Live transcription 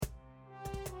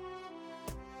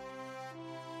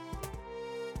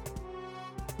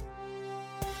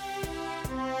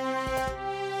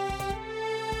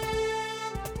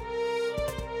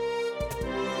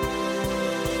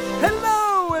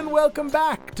welcome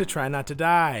back to Try Not to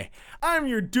Die. I'm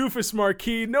your doofus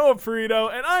marquee, Noah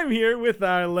Perito, and I'm here with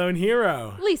our lone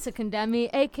hero, Lisa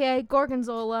Condemi, aka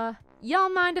Gorgonzola. Y'all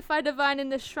mind if I divine in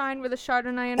this shrine where the shard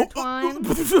and I intertwine?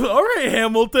 All right,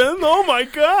 Hamilton. Oh my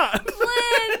God.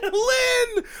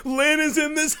 Lynn! Lynn is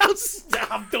in this house.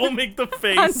 Stop. Don't make the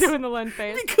face. I'm doing the Lynn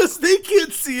face. Because they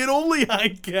can't see it. Only I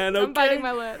can, okay? I'm biting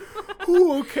my lip.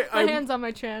 Ooh, okay. My hand's on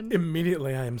my chin.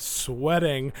 Immediately, I am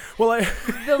sweating. Well,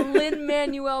 The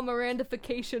Lin-Manuel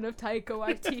Mirandification of Taika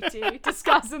Waititi.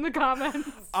 Discuss in the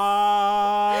comments.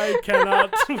 I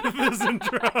cannot with this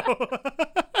intro.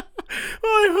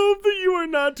 Well, I hope that you are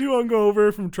not too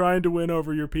hungover from trying to win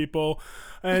over your people,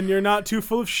 and you're not too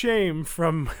full of shame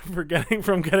from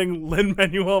getting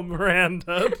Lin-Manuel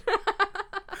Miranda.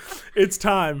 It's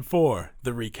time for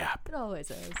the recap. It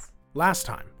always is. Last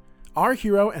time, our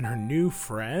hero and her new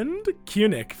friend,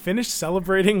 Kunik, finished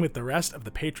celebrating with the rest of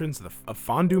the patrons of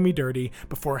Fondue Me Dirty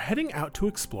before heading out to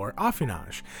explore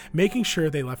Affinage, making sure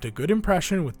they left a good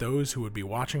impression with those who would be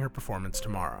watching her performance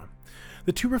tomorrow.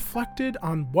 The two reflected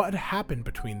on what had happened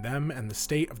between them and the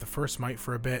state of the First Mite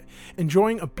for a bit,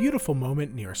 enjoying a beautiful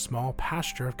moment near a small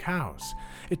pasture of cows.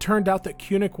 It turned out that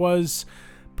Kunik was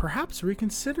perhaps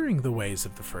reconsidering the ways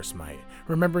of the First Mite,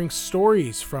 remembering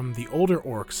stories from the older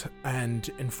orcs and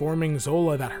informing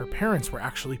Zola that her parents were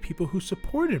actually people who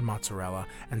supported Mozzarella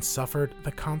and suffered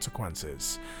the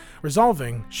consequences,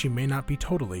 resolving she may not be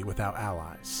totally without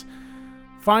allies.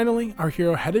 Finally, our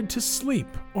hero headed to sleep,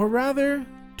 or rather,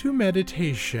 to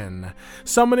meditation,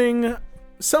 summoning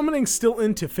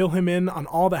Stilton to fill him in on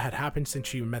all that had happened since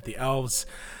she met the elves.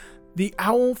 The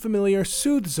owl familiar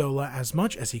soothed Zola as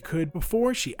much as he could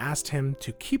before she asked him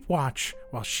to keep watch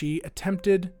while she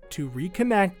attempted to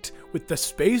reconnect with the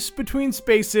space between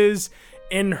spaces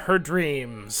in her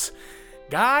dreams.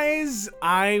 Guys,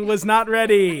 I was not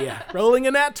ready. Rolling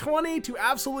a nat 20 to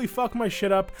absolutely fuck my shit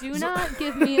up. Do not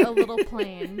give me a little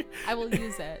plane. I will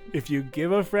use it. If you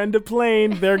give a friend a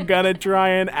plane, they're gonna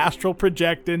try and astral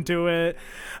project into it.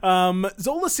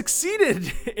 Zola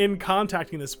succeeded in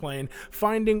contacting this plane,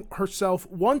 finding herself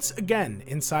once again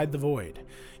inside the void.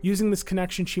 Using this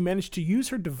connection, she managed to use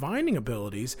her divining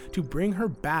abilities to bring her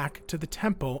back to the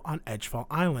temple on Edgefall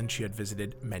Island she had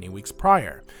visited many weeks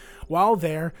prior. While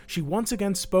there, she once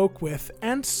again spoke with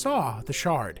and saw the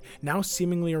Shard, now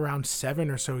seemingly around 7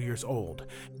 or so years old.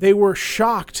 They were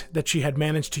shocked that she had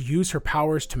managed to use her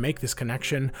powers to make this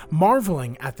connection,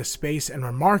 marveling at the space and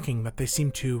remarking that they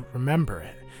seemed to remember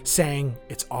it, saying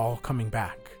it's all coming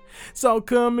back. It's all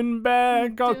coming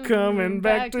back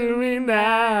to me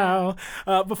now.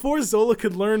 Before Zola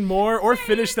could learn more or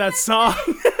finish that song...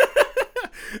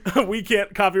 We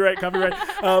can't copyright.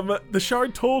 The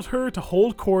Shard told her to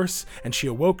hold course, and she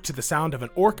awoke to the sound of an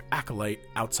orc acolyte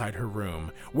outside her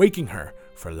room, waking her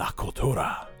for La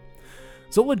Cultura.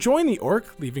 Zola joined the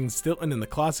orc, leaving Stilton in the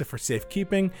closet for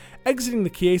safekeeping, exiting the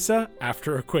Chiesa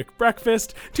after a quick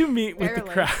breakfast to meet with the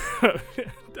crowd.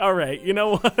 All right, you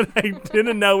know what? I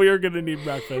didn't know we were going to need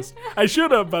breakfast. I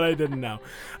should have, but I didn't know.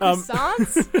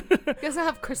 Croissants? You guys don't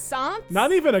have croissants?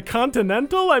 Not even a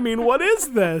continental? I mean, what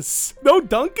is this? No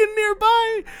Dunkin'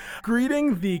 nearby?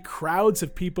 Greeting the crowds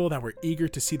of people that were eager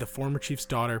to see the former chief's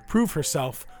daughter prove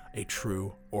herself a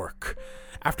true orc.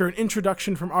 After an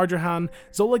introduction from Ardrahan,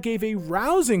 Zola gave a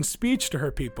rousing speech to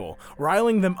her people,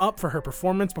 riling them up for her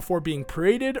performance before being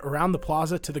paraded around the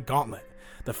plaza to the gauntlet.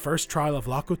 The first trial of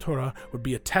La Cultura would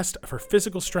be a test of her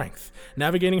physical strength,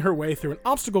 navigating her way through an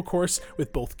obstacle course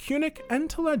with both Kunik and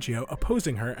Taleggio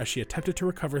opposing her as she attempted to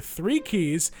recover 3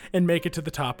 keys and make it to the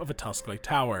top of a Tusk-like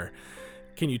tower.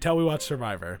 Can you tell we watched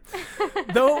Survivor?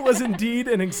 Though it was indeed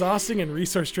an exhausting and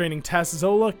resource-draining test,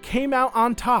 Zola came out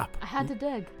on top. I had to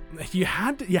dig. You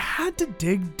had to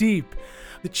dig deep.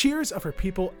 The cheers of her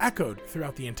people echoed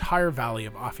throughout the entire valley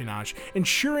of Affinage,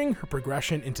 ensuring her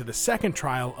progression into the second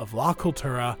trial of La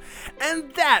Cultura,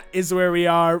 and that is where we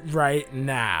are right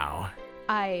now.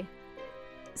 I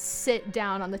sit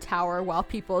down on the tower while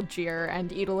people jeer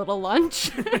and eat a little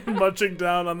lunch. Munching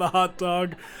down on the hot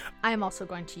dog. I am also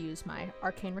going to use my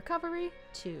arcane recovery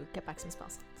to get back some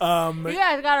spells. You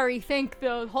guys gotta rethink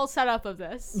the whole setup of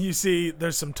this. You see,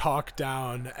 there's some talk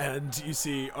down, and you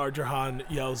see Ardrahan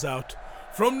yells out,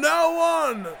 "From now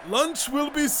on, lunch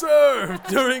will be served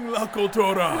during La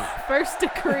Cultura." First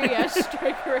decree as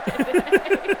striker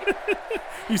today.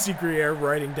 You see Gruyere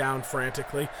writing down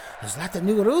frantically. There's lots of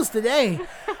new rules today.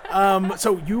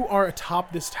 So you are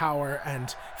atop this tower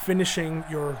and finishing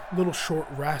your little short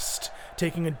rest,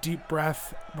 taking a deep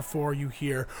breath before you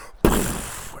hear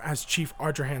as Chief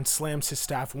Ardrahan slams his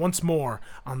staff once more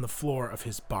on the floor of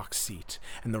his box seat,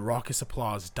 and the raucous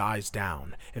applause dies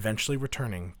down, eventually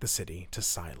returning the city to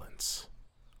silence.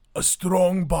 A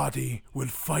strong body will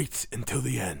fight until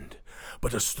the end,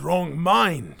 but a strong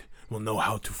mind will know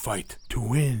how to fight to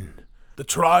win. The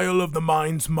trial of the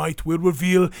mind's might will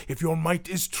reveal if your might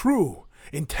is true,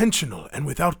 intentional, and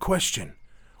without question,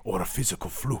 or a physical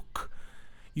fluke.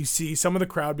 You see some of the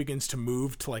crowd begins to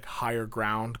move to like higher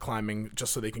ground, climbing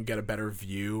just so they can get a better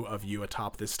view of you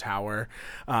atop this tower.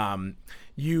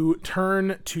 You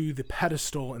turn to the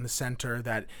pedestal in the center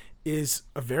that is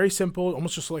a very simple,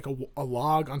 almost just like a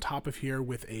log on top of here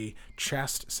with a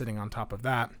chest sitting on top of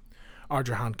that.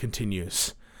 Ardrahan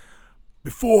continues.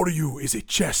 Before you is a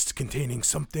chest containing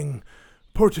something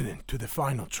pertinent to the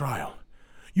final trial.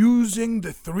 Using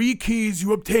the 3 keys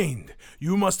you obtained,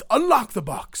 you must unlock the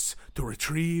box to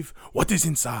retrieve what is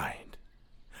inside.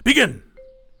 Begin!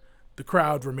 The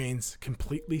crowd remains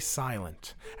completely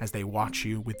silent as they watch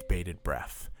you with bated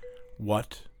breath.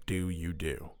 What do you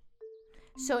do?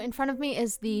 So in front of me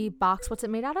is the box. What's it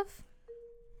made out of?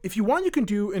 If you want, you can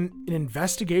do an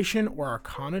investigation or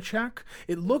arcana check.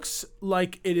 It looks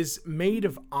like it is made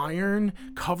of iron,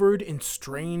 covered in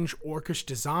strange orcish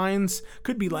designs.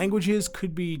 Could be languages,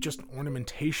 could be just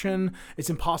ornamentation.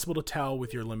 It's impossible to tell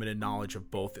with your limited knowledge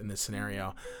of both in this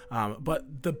scenario.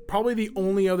 But probably the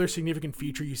only other significant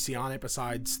feature you see on it,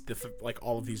 besides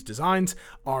all of these designs,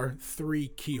 are 3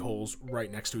 keyholes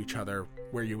right next to each other,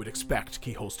 where you would expect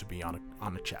keyholes to be on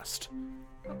a chest.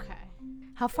 Okay.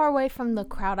 How far away from the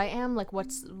crowd I am? Like,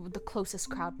 what's the closest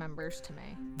crowd members to me?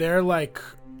 They're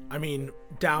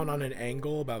down on an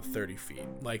angle about 30 feet.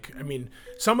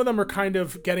 Some of them are kind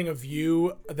of getting a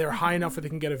view. They're high enough where they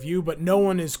can get a view, but no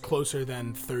one is closer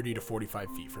than 30 to 45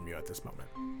 feet from you at this moment.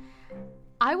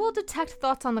 I will detect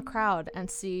thoughts on the crowd and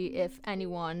see if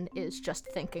anyone is just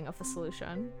thinking of the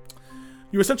solution.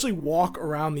 You essentially walk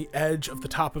around the edge of the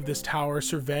top of this tower,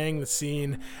 surveying the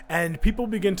scene, and people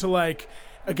begin to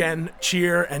again,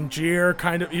 cheer and jeer,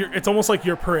 kind of. It's almost like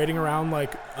you're parading around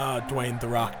like Dwayne "The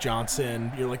Rock"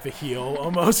 Johnson. You're like the heel,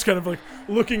 almost, kind of like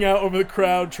looking out over the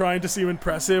crowd, trying to seem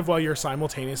impressive while you're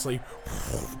simultaneously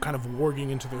kind of warging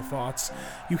into their thoughts.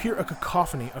 You hear a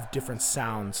cacophony of different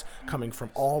sounds coming from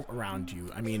all around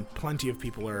you. Plenty of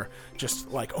people are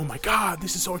just like, oh my god,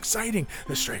 this is so exciting.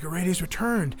 The Straker Radius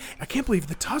returned. I can't believe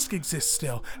the Tusk exists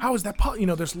still. How is that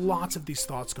there's lots of these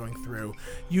thoughts going through.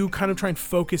 You kind of try and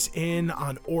focus in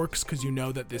on orcs because you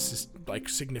know that this is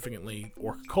significantly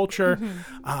orc culture.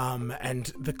 Mm-hmm.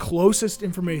 And the closest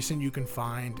information you can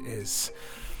find is,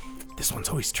 this one's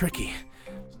always tricky.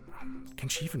 Can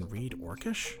she even read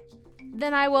Orcish?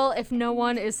 Then I will, if no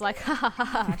one is like, ha ha ha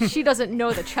ha, she doesn't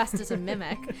know the chest is a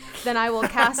mimic, then I will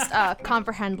cast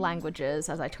Comprehend Languages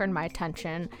as I turn my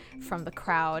attention from the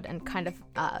crowd and kind of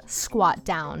squat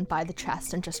down by the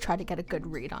chest and just try to get a good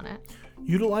read on it.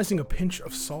 Utilizing a pinch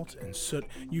of salt and soot,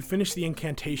 you finish the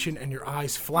incantation and your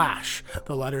eyes flash,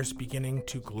 the letters beginning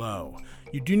to glow.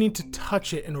 You do need to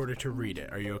touch it in order to read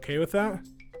it. Are you okay with that?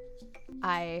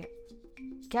 I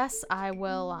guess I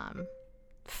will,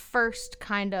 first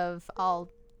I'll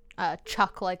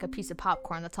chuck like a piece of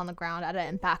popcorn that's on the ground at it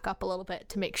and back up a little bit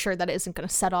to make sure that it isn't going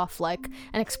to set off like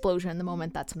an explosion the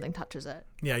moment that something touches it.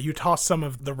 Yeah, you toss some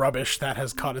of the rubbish that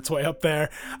has caught its way up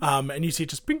there, and you see it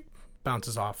just bing,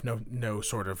 bounces off. No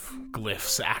sort of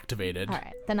glyphs activated. All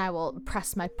right, then I will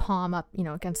press my palm up,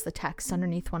 against the text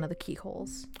underneath one of the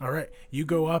keyholes. All right, you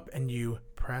go up and you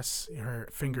press your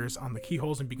fingers on the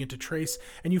keyholes and begin to trace,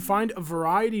 and you find a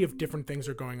variety of different things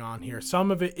are going on here.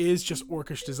 Some of it is just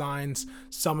orcish designs,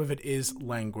 some of it is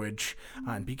language,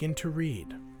 and begin to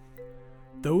read.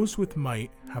 Those with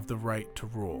might have the right to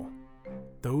rule.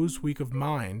 Those weak of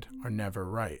mind are never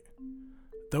right.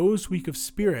 Those weak of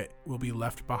spirit will be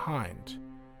left behind.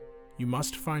 You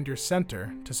must find your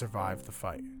center to survive the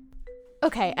fight.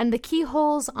 Okay, and the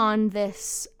keyholes on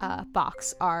this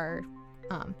box are,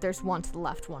 there's one to the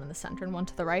left, one in the center, and one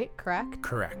to the right, correct?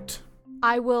 Correct.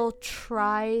 I will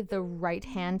try the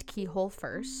right-hand keyhole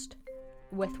first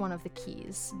with one of the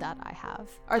keys that I have.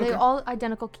 Are they all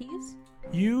identical keys?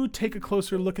 You take a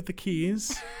closer look at the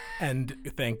keys, and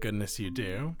thank goodness you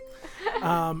do.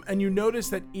 And you notice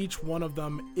that each one of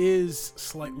them is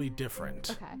slightly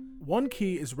different. Okay. One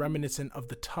key is reminiscent of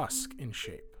the tusk in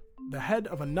shape. The head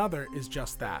of another is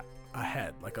just that, a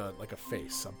head, like a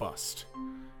face, a bust.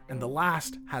 And the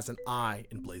last has an eye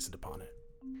emblazoned upon it.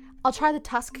 I'll try the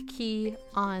tusk key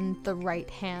on the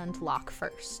right-hand lock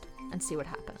first and see what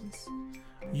happens.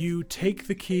 You take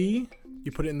the key,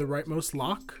 you put it in the rightmost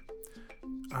lock.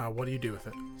 What do you do with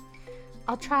it?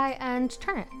 I'll try and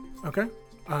turn it. Okay.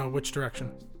 Which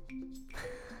direction?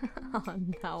 Oh,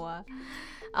 no.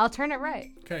 I'll turn it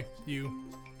right. Okay, you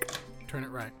turn it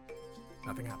right.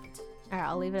 Nothing happens. All right,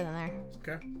 I'll leave it in there.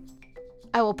 Okay.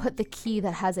 I will put the key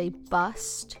that has a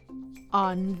bust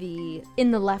in the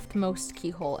leftmost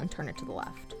keyhole and turn it to the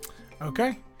left.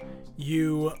 Okay.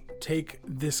 You take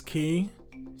this key,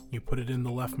 you put it in the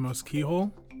leftmost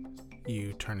keyhole,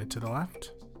 you turn it to the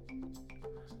left.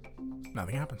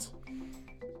 Nothing happens.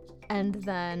 And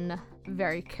then,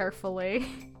 very carefully,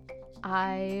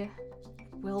 I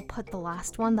will put the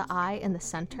last one, the eye, in the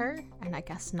center, and I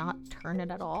guess not turn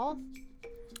it at all.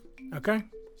 Okay.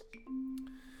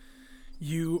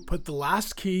 You put the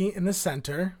last key in the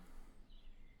center,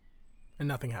 and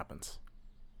nothing happens.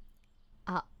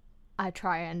 I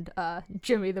try and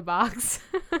jimmy the box.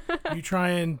 You try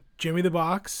and jimmy the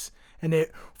box, and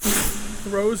it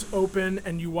throws open,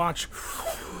 and you watch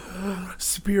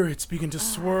spirits begin to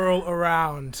swirl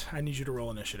around. I need you to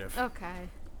roll initiative. Okay.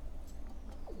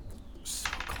 So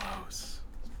close.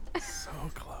 So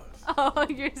close. Oh,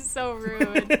 you're so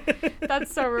rude.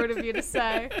 That's so rude of you to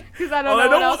say, because I don't know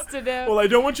what else to do. Well, I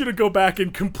don't want you to go back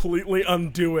and completely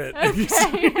undo it. Okay.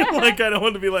 I don't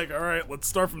want to be like, all right, let's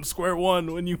start from square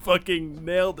one when you fucking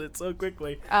nailed it so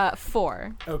quickly.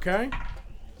 4. Okay.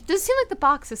 Does it seem like the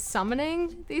box is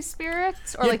summoning these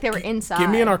spirits, or like they were inside?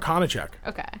 Give me an Arcana check.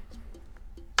 Okay.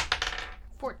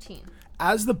 14.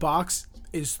 As the box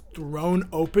is thrown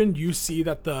open, you see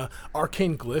that the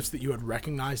arcane glyphs that you had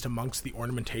recognized amongst the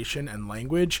ornamentation and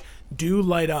language do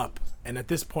light up. And at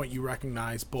this point, you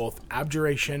recognize both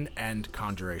abjuration and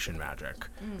conjuration magic.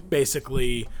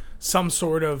 Basically, some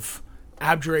sort of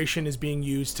abjuration is being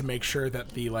used to make sure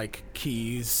that the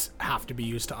keys have to be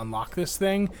used to unlock this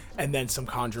thing, and then some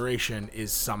conjuration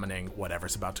is summoning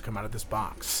whatever's about to come out of this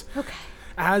box. Okay.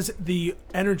 As the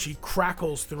energy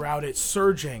crackles throughout it,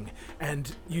 surging,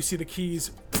 and you see the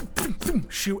keys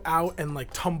shoot out and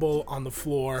tumble on the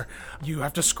floor. You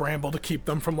have to scramble to keep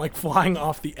them from flying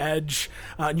off the edge.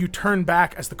 And you turn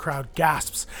back as the crowd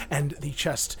gasps, and the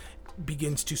chest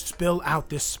begins to spill out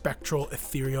this spectral,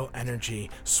 ethereal energy,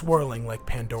 swirling like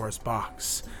Pandora's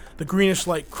box. The greenish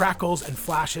light crackles and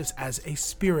flashes as a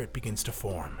spirit begins to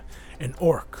form. An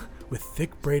orc with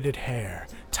thick braided hair,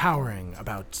 towering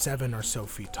about 7 or so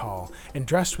feet tall, and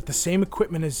dressed with the same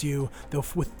equipment as you, though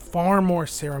with far more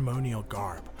ceremonial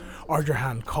garb.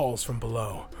 Ardrahan calls from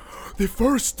below. The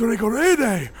first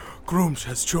Dragorede! Grooms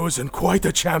has chosen quite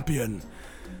a champion.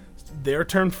 Their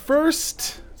turn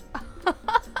first.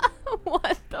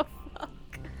 What the fuck?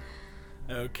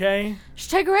 Okay.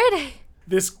 Stegarede!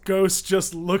 This ghost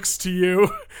just looks to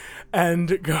you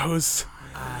and goes,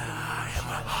 I am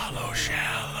a hollow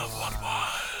shell of what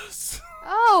was.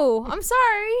 Oh, I'm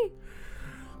sorry.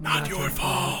 Not your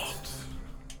fault.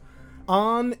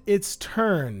 On its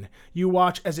turn, you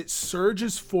watch as it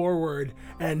surges forward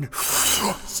and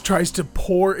tries to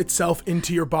pour itself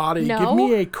into your body. No. Give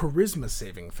me a charisma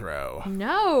saving throw.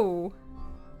 No.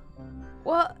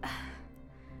 Well,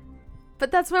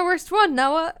 but that's my worst one,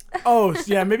 Noah. Oh,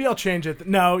 yeah, maybe I'll change it.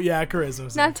 No, yeah,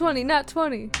 charisma. Not 20, not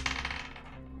 20.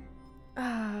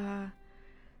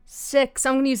 6.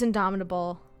 I'm going to use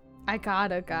Indomitable. I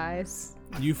gotta, guys.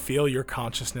 You feel your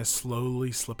consciousness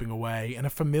slowly slipping away, and a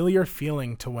familiar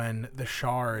feeling to when the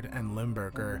Shard and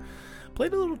Limburger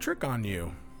played a little trick on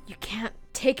you. You can't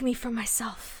take me from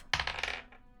myself.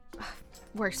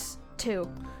 Worse, 2.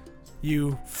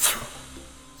 You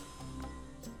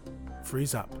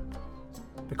freeze up.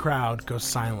 The crowd goes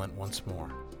silent once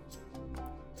more.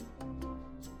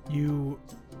 You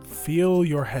feel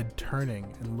your head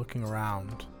turning and looking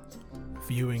around,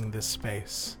 viewing this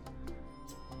space.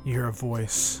 You hear a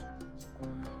voice.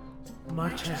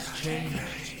 Much has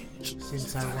changed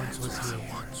since I once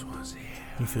was here.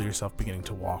 You feel yourself beginning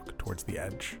to walk towards the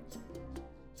edge.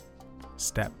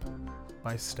 Step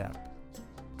by step.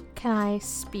 Can I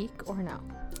speak or no?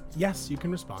 Yes, you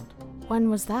can respond. When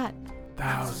was that?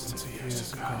 Thousands of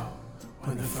years ago,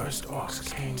 when the first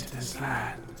orcs came to this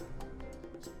land.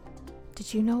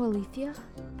 Did you know Alethea?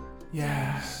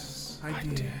 Yes, I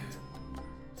did.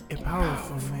 A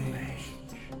powerful mage.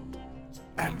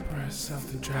 Empress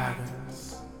of the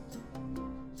Dragons.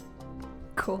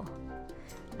 Cool.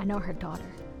 I know her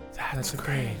daughter. That's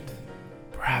great.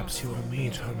 Perhaps you will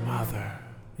meet her mother.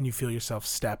 And you feel yourself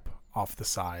step off the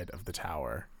side of the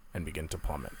tower and begin to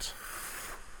plummet.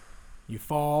 You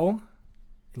fall,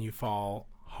 and you fall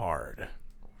hard.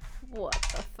 What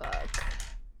the fuck?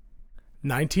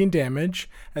 19 damage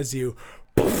as you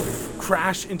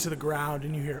crash into the ground,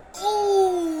 and you hear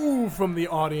 "ooh" from the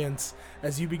audience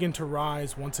as you begin to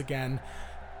rise once again.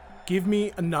 Give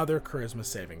me another charisma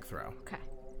saving throw. Okay.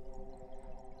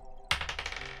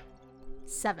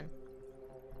 7.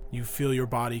 You feel your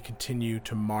body continue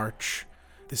to march.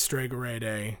 The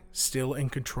Strigorede, still in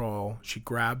control, she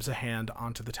grabs a hand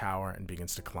onto the tower and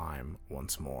begins to climb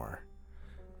once more.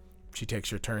 She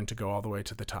takes your turn to go all the way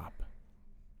to the top.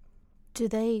 Do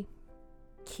they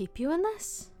keep you in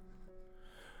this?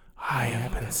 I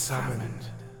have been summoned.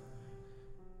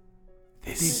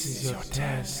 This is your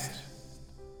test.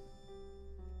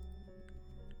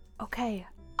 Okay,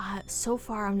 so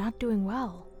far I'm not doing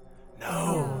well.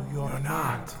 No, you're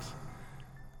not.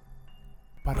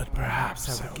 But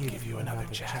perhaps I will give you another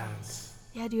chance.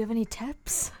 Yeah, do you have any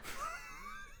tips?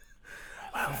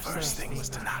 Well, first thing was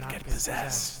to not get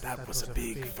possessed. That was a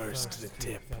big first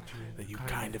tip that you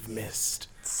kind of missed.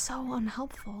 It's so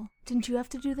unhelpful. Didn't you have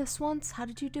to do this once? How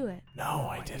did you do it? No,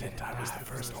 I didn't. I was the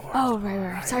first orc. Oh,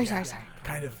 right. Sorry.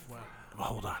 Kind of.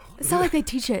 Hold on. It's not like they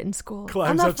teach it in school. I'm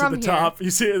Climbs not up to from the here. top.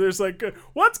 You see, there's like,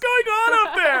 what's going on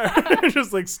up there?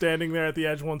 Just like standing there at the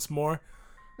edge once more.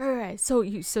 Right. So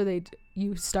you started.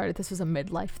 This was a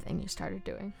midlife thing you started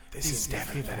doing. This is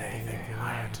definitely than anything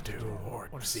I had to do or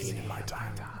seen in my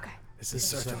time. Okay. This is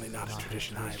certainly not a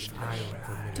tradition I am familiar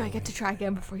with. Do I get to try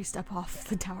again before you step off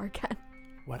the tower again?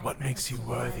 What makes you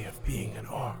worthy of being an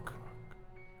orc?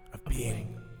 Of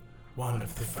being one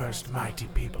of the first mighty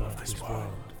people of this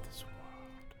world?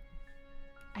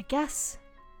 I guess,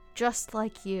 just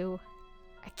like you,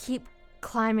 I keep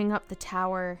climbing up the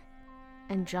tower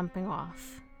and jumping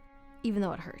off, even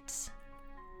though it hurts.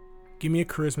 Give me a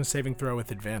charisma saving throw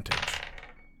with advantage.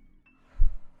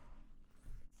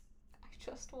 I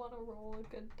just want to roll a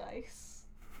good dice.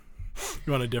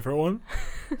 You want a different one?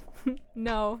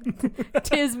 No,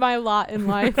 'tis my lot in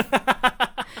life.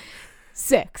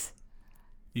 6.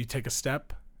 You take a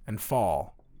step and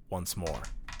fall once more.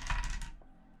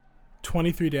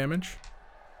 23 damage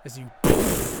as you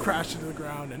crash into the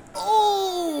ground, and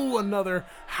another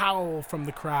howl from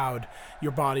the crowd.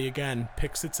 Your body again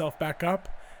picks itself back up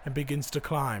and begins to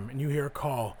climb, and you hear a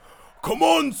call. Come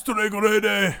on,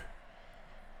 Strigorede!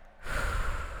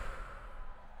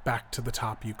 Back to the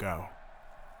top you go.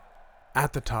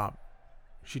 At the top,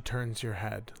 she turns your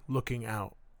head, looking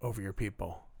out over your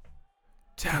people.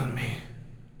 Tell me,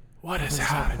 what has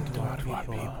happened to our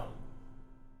people?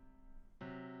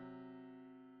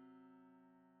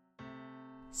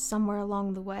 Somewhere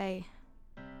along the way,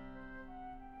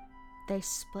 they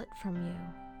split from you,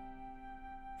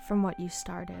 from what you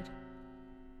started.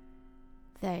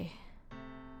 They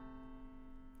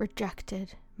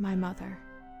rejected my mother.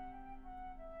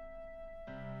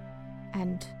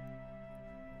 And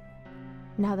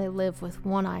now they live with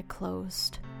one eye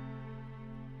closed,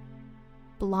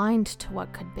 blind to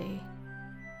what could be,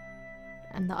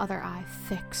 and the other eye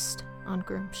fixed on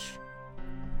Groomsh.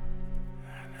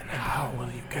 And how will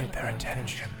you get their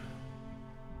attention?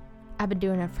 I've been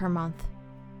doing it for a month.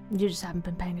 You just haven't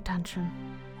been paying attention.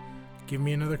 Give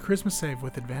me another charisma save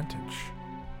with advantage.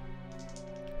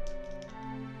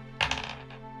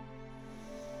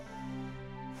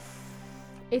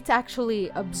 It's actually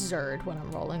absurd when I'm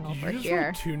rolling Did over you just here.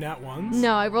 roll 2 nat ones?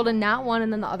 No, I rolled a nat 1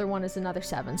 and then the other one is another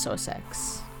 7, so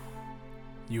 6.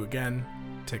 You again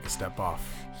take a step off.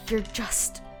 You're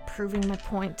just proving my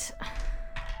point.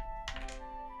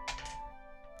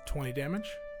 20 damage.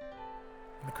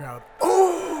 And the crowd,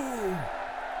 oh!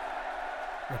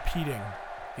 Repeating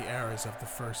the errors of the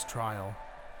first trial,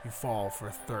 you fall for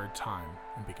a third time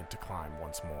and begin to climb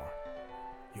once more.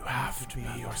 You have to be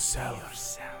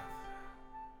yourself.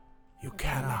 You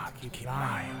cannot keep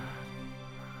lying.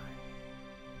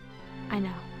 I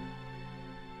know.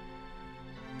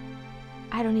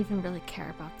 I don't even really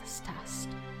care about this test.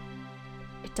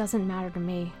 It doesn't matter to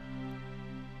me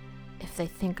if they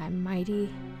think I'm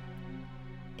mighty,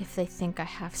 if they think I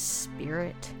have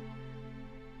spirit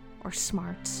or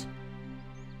smarts.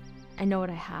 I know what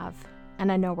I have,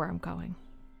 and I know where I'm going.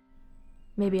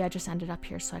 Maybe I just ended up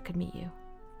here so I could meet you.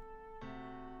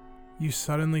 You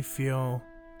suddenly feel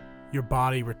your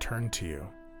body return to you.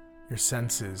 Your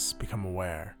senses become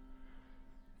aware.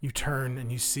 You turn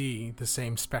and you see the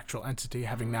same spectral entity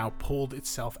having now pulled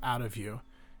itself out of you,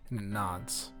 and it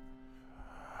nods.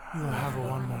 You will have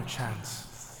one more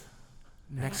chance.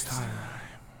 Next time,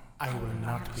 I will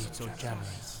not be so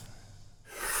generous.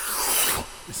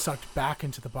 It's sucked back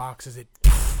into the box as it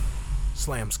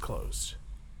slams closed.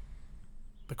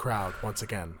 The crowd, once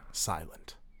again,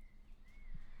 silent.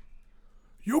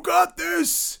 You got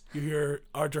this! You hear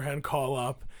Ardrahan call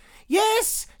up.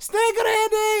 Yes,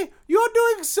 Strigorede, you're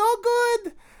doing so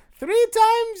good. 3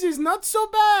 times is not so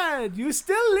bad. You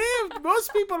still lived.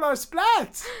 Most people are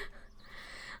splat.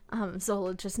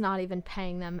 Zola just not even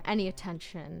paying them any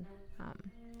attention.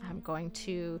 I'm going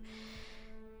to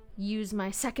use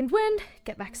my second wind,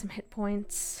 get back some hit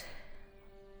points.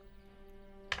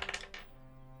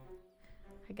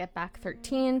 I get back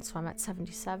 13, so I'm at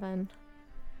 77.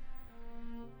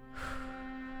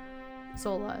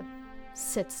 Zola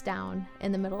sits down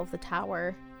in the middle of the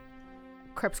tower,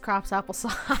 crips crops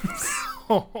applesauce,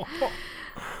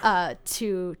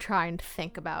 to try and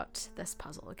think about this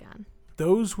puzzle again.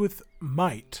 Those with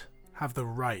might have the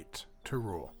right to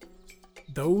rule.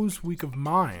 Those weak of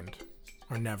mind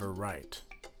are never right.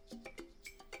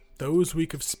 Those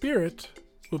weak of spirit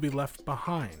will be left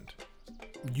behind.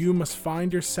 You must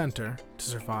find your center to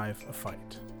survive a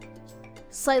fight.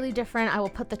 Slightly different, I will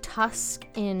put the tusk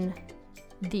in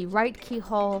the right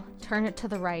keyhole, turn it to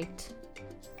the right.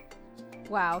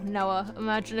 Wow, Noah,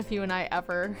 imagine if you and I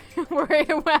ever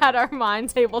had our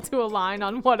minds able to align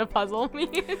on what a puzzle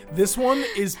means. This one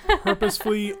is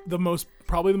purposefully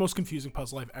probably the most confusing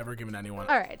puzzle I've ever given anyone.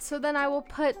 All right, so then I will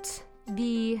put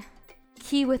the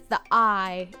key with the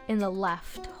eye in the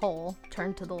left hole,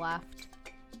 turn to the left,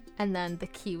 and then the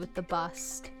key with the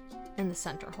bust in the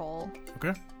center hole.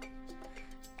 Okay.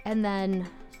 And then...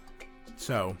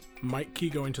 So, might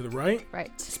key going to the right.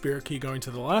 Right. Spirit key going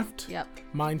to the left. Yep.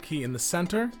 Mind key in the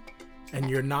center. And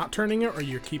you're not turning it, or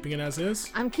you're keeping it as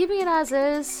is? I'm keeping it as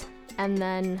is, and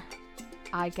then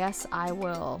I guess I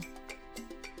will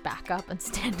back up and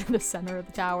stand in the center of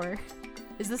the tower.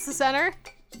 Is this the center?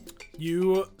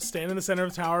 You stand in the center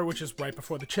of the tower, which is right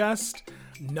before the chest.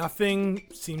 Nothing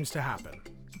seems to happen.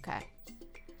 Okay.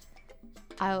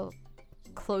 I'll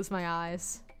close my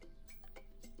eyes.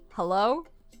 Hello?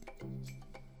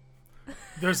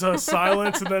 There's a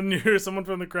silence, and then you hear someone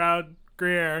from the crowd,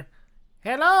 Greer.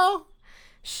 Hello?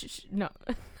 Shh, no.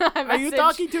 Are you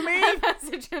talking to me? I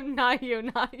message him, not you.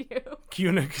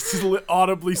 Kunik is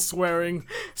audibly swearing.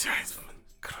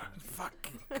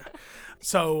 Fucking.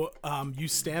 So, you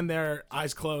stand there,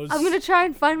 eyes closed. I'm gonna try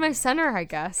and find my center, I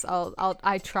guess.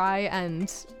 I try and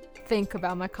think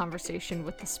about my conversation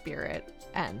with the spirit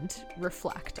and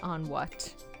reflect on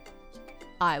what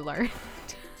I learned.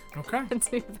 Okay. And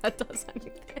see if that does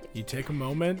anything. You take a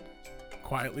moment,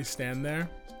 quietly stand there.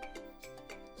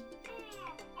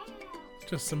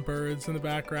 Just some birds in the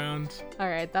background.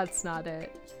 Alright, that's not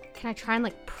it. Can I try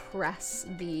and press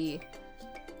the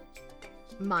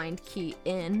mind key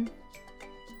in?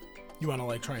 You want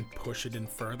to try and push it in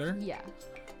further? Yeah.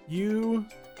 You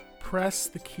press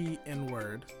the key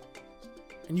inward,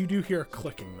 and you do hear a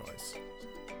clicking noise.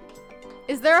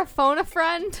 Is there a phone a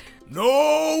friend?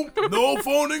 No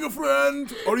phoning a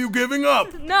friend. Are you giving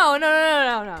up?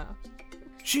 No.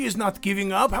 She is not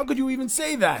giving up. How could you even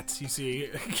say that? You see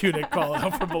Kunik call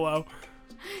out from below.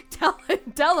 Tell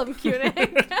him,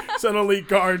 Kunik. Suddenly,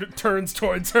 guard turns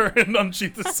towards her and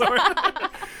unsheaths the sword.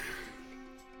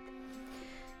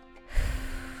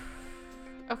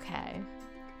 Okay.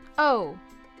 Oh.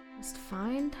 Must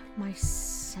find my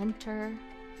center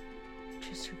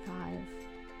to survive.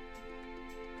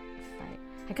 Fight.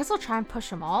 I guess I'll try and push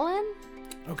them all in.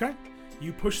 Okay.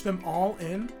 You push them all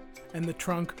in, and the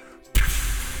trunk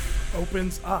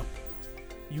opens up.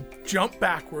 You jump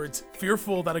backwards,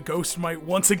 fearful that a ghost might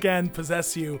once again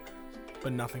possess you,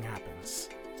 but nothing happens.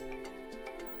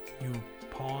 You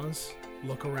pause,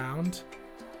 look around,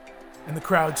 and the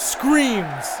crowd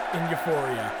screams in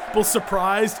euphoria, both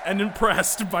surprised and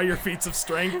impressed by your feats of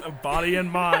strength of body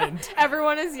and mind.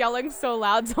 Everyone is yelling so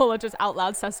loud, Zola just out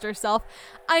loud says to herself,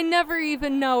 I never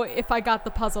even know if I got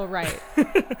the puzzle right.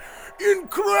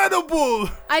 Incredible!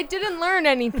 I didn't learn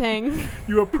anything.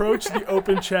 You approach the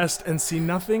open chest and see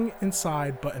nothing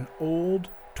inside but an old,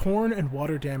 torn and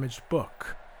water-damaged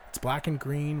book. It's black and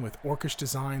green with orcish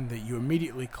design that you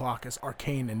immediately clock as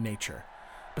arcane in nature.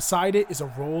 Beside it is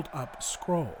a rolled-up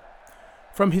scroll.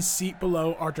 From his seat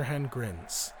below, Ardrahan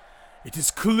grins. It is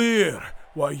clear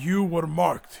why you were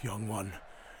marked, young one.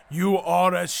 You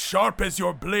are as sharp as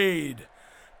your blade.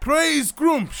 Praise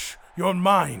Grumsh, your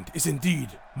mind is indeed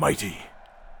mighty.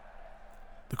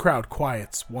 The crowd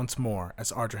quiets once more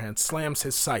as Ardrahan slams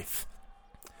his scythe.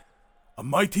 A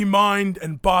mighty mind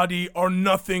and body are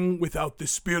nothing without the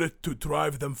spirit to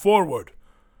drive them forward.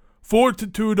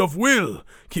 Fortitude of will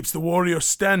keeps the warrior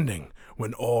standing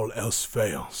when all else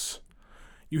fails.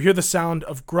 You hear the sound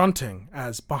of grunting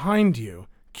as, behind you,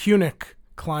 Kunik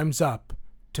climbs up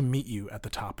to meet you at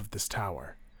the top of this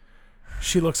tower.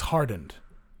 She looks hardened,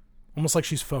 almost like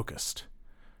she's focused.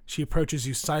 She approaches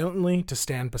you silently to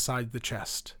stand beside the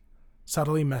chest,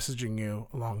 subtly messaging you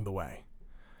along the way.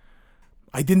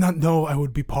 I did not know I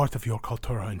would be part of your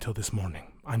Kultura until this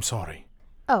morning. I'm sorry.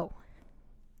 Oh.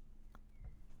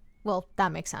 Well,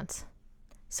 that makes sense.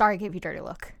 Sorry I gave you a dirty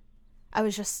look. I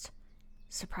was just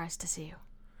surprised to see you.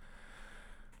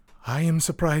 I am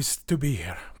surprised to be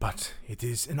here, but it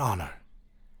is an honor.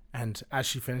 And as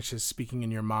she finishes speaking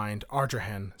in your mind,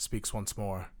 Ardrahan speaks once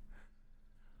more.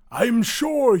 I'm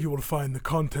sure you will find the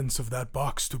contents of that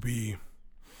box to be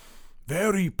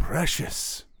very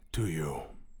precious to you.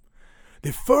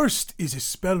 The first is a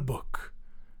spellbook,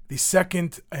 the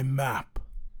second a map.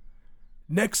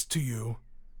 Next to you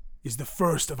is the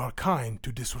first of our kind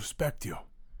to disrespect you,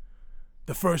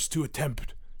 the first to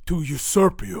attempt to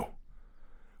usurp you.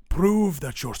 Prove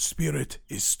that your spirit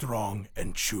is strong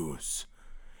and choose.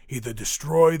 Either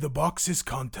destroy the box's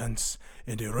contents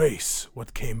and erase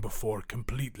what came before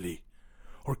completely,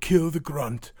 or kill the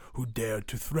grunt who dared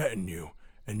to threaten you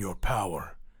and your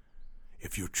power.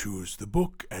 If you choose the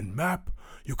book and map,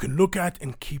 you can look at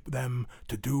and keep them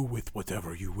to do with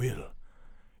whatever you will.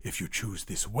 If you choose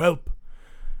this whelp,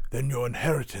 then your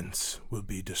inheritance will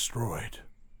be destroyed.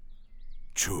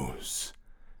 Choose.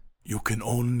 You can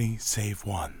only save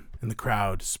one. And the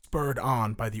crowd, spurred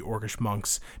on by the Orcish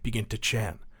monks, begin to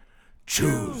chant,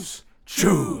 Choose!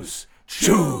 Choose!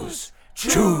 Choose!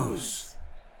 Choose!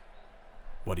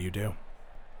 What do you do?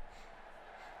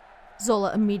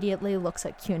 Zola immediately looks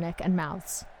at Kunik and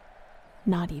mouths,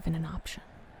 not even an option.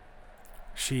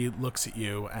 She looks at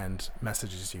you and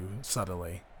messages you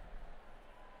subtly.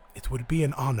 It would be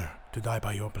an honor to die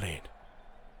by your blade.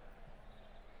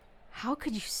 How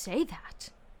could you say that?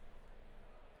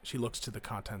 She looks to the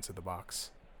contents of the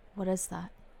box. What is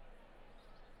that?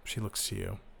 She looks to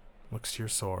you, looks to your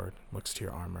sword, looks to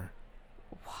your armor.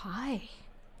 Why?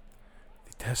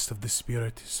 The test of the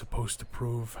spirit is supposed to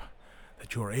prove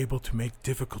that you are able to make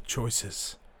difficult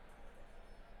choices.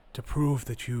 To prove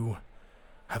that you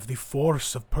have the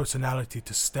force of personality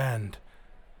to stand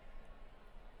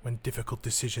when difficult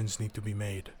decisions need to be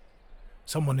made.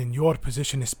 Someone in your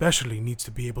position especially needs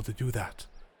to be able to do that.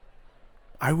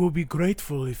 I will be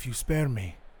grateful if you spare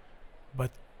me, but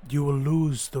you will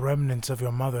lose the remnants of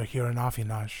your mother here in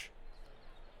Afinaj.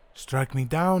 Strike me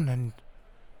down and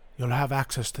you'll have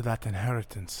access to that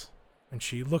inheritance. And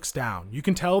she looks down. You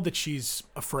can tell that she's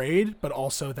afraid, but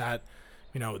also that,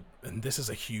 and this is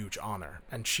a huge honor.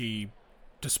 And she,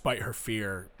 despite her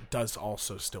fear, does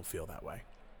also still feel that way.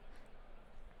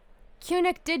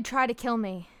 Kunik did try to kill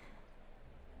me.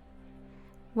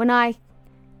 When I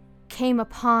came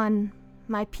upon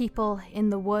my people in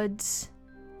the woods,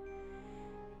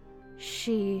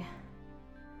 she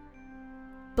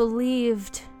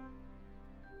believed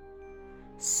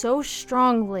so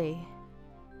strongly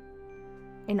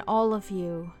in all of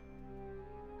you,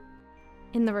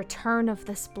 in the return of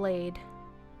this blade.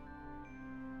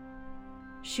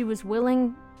 She was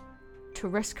willing to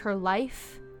risk her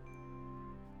life.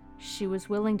 She was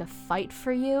willing to fight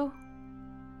for you.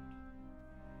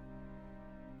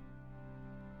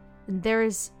 And there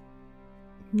is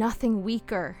nothing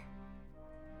weaker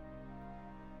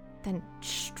than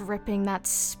stripping that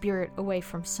spirit away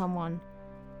from someone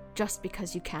just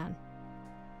because you can.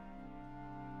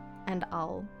 And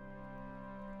I'll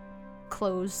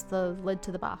close the lid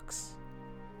to the box.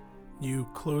 You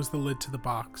close the lid to the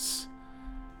box,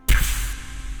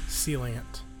 sealing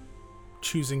it,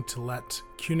 choosing to let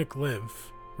Kunik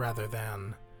live rather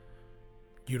than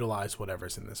utilize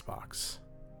whatever's in this box.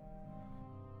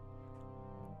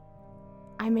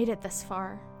 I made it this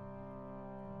far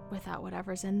without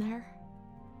whatever's in there.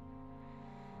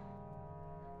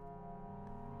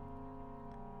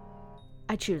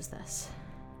 I choose this.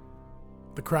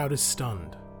 The crowd is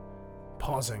stunned,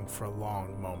 pausing for a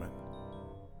long moment,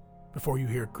 before you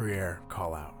hear Gruyere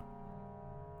call out.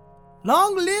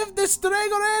 Long live the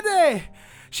Stregorede!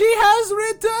 She has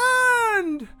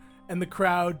returned! And the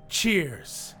crowd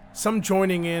cheers, some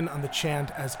joining in on the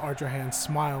chant as Ardrahan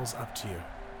smiles up to you.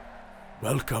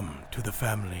 Welcome to the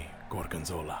family,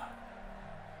 Gorgonzola.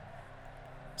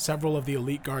 Several of the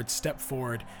elite guards step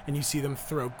forward, and you see them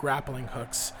throw grappling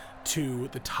hooks to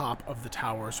the top of the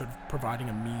tower, sort of providing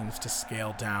a means to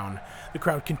scale down. The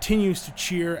crowd continues to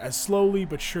cheer as slowly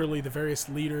but surely the various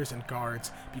leaders and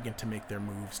guards begin to make their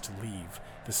moves to leave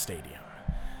the stadium.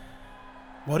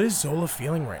 What is Zola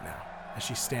feeling right now as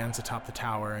she stands atop the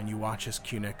tower and you watch as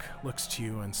Kunik looks to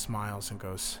you and smiles and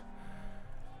goes,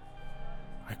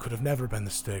 I could have never been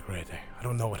the Stregorede. I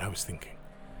don't know what I was thinking.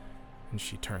 And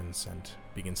she turns and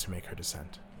begins to make her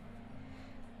descent.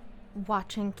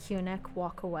 Watching Kunik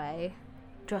walk away,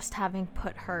 just having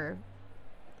put her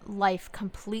life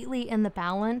completely in the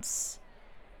balance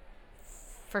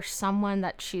for someone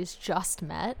that she's just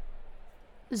met,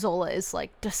 Zola is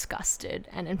disgusted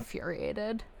and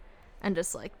infuriated and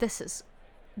just this is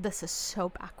so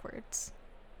backwards.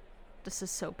 This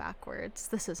is so backwards.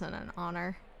 This isn't an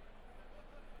honor.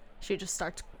 She just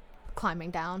starts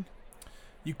climbing down.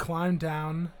 You climb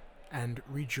down and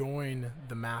rejoin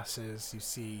the masses. You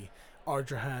see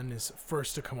Ardrahan is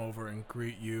first to come over and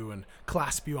greet you and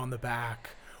clasp you on the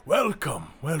back.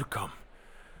 Welcome, welcome.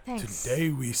 Thanks. Today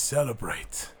we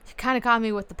celebrate. You kind of got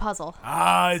me with the puzzle.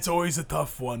 It's always a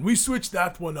tough one. We switched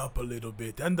that one up a little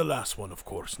bit, and the last one, of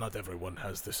course. Not everyone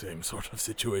has the same sort of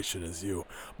situation as you.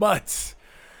 But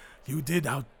you did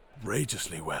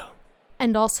outrageously well.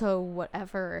 And also,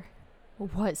 whatever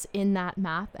was in that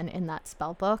map and in that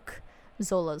spell book,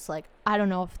 Zola's like, I don't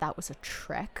know if that was a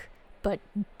trick, but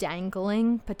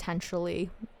dangling potentially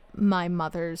my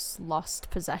mother's lost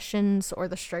possessions or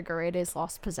the Strigarede's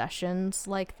lost possessions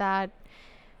like that.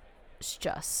 It's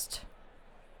just,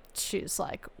 she's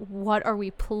like, what are we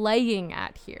playing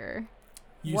at here?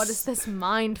 What is this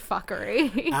mind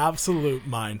fuckery? Absolute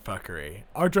mind fuckery.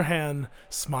 Ardrahan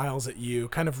smiles at you,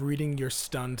 kind of reading your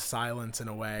stunned silence in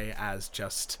a way as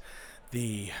just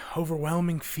the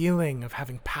overwhelming feeling of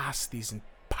having passed these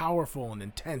powerful and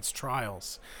intense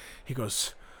trials. He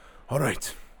goes, all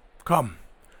right, come,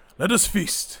 let us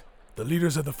feast. The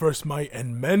leaders of the First Might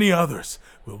and many others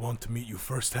will want to meet you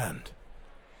firsthand.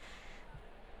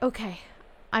 Okay,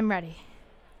 I'm ready.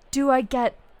 Do I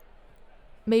get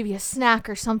maybe a snack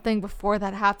or something before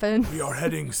that happens? We are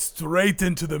heading straight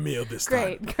into the meal this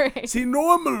time. Great. See,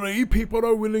 normally people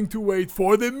are willing to wait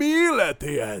for the meal at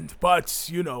the end, but,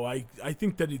 you know, I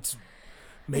think that it's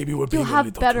maybe we're being a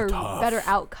little too tough. Better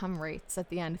outcome rates at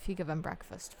the end if you give them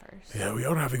breakfast first. Yeah, we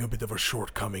are having a bit of a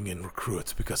shortcoming in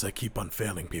recruits because I keep on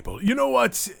failing people. You know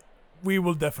what? We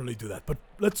will definitely do that, but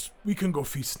we can go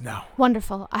feast now.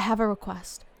 Wonderful. I have a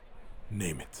request.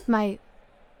 Name it. My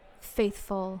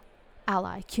faithful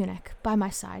ally, Kunik, by my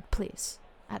side, please,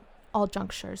 at all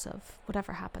junctures of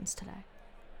whatever happens today.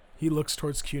 He looks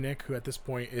towards Kunik, who at this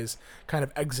point is kind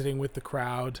of exiting with the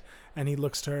crowd, and he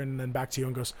looks to her and then back to you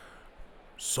and goes,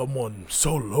 someone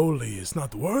so lowly is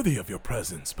not worthy of your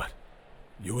presence, but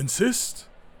you insist?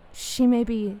 She may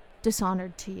be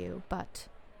dishonored to you, but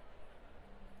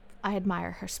I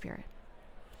admire her spirit.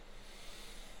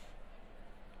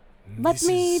 Let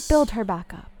me build her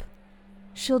back up.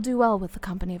 She'll do well with the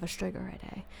company of a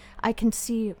Strigarede. I can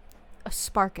see a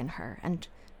spark in her, and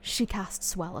she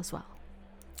casts well as well.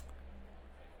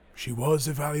 She was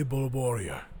a valuable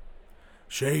warrior.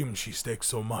 Shame she stakes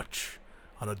so much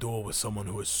on a duel with someone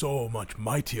who is so much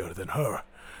mightier than her.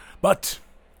 But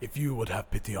if you would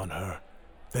have pity on her,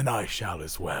 then I shall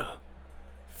as well.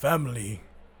 Family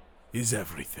is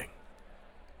everything.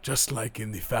 Just like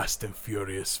in the Fast and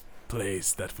Furious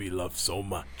place that we love so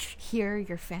much. Hear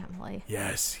your family.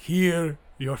 Yes, hear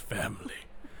your family.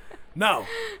 Now,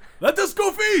 let us go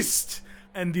feast!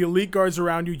 And the elite guards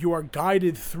around you, you are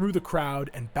guided through the crowd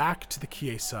and back to the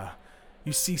Chiesa.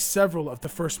 You see several of the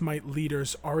First Might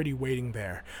leaders already waiting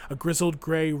there. A grizzled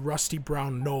gray, rusty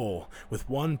brown gnoll with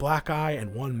one black eye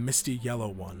and one misty yellow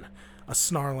one. A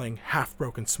snarling,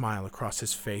 half-broken smile across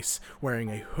his face, wearing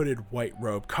a hooded white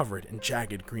robe covered in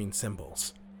jagged green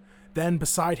symbols. Then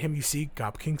beside him you see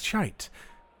Gob King Shite.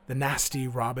 The nasty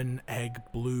robin egg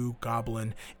blue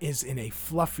goblin is in a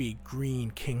fluffy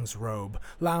green king's robe,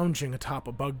 lounging atop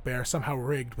a bugbear somehow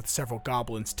rigged with several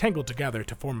goblins tangled together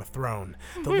to form a throne.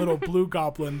 The little blue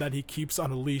goblin that he keeps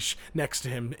on a leash next to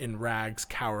him in rags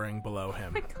cowering below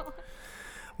him. Oh my God.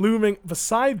 Looming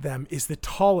beside them is the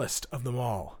tallest of them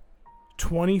all.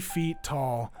 20 feet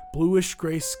tall,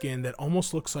 bluish-gray skin that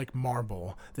almost looks like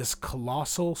marble, this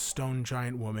colossal stone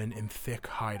giant woman in thick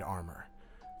hide armor.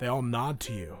 They all nod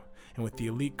to you, and with the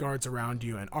elite guards around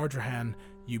you and Ardrahan,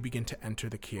 you begin to enter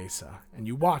the Chiesa, and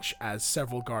you watch as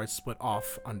several guards split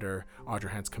off under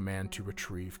Ardrahan's command to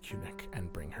retrieve Kunik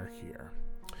and bring her here.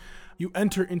 You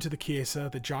enter into the Chiesa,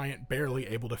 the giant barely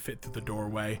able to fit through the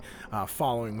doorway,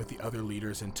 following with the other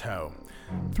leaders in tow.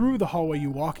 Through the hallway, you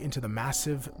walk into the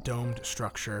massive domed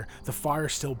structure, the fire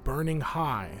still burning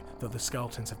high, though the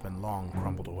skeletons have been long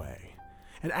crumbled away.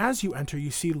 And as you enter, you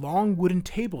see long wooden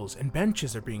tables and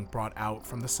benches are being brought out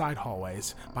from the side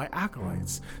hallways by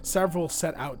acolytes. Several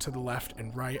set out to the left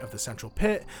and right of the central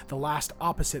pit, the last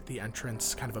opposite the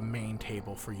entrance, kind of a main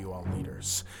table for you all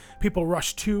leaders. People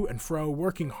rush to and fro,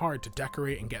 working hard to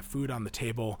decorate and get food on the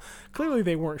table. Clearly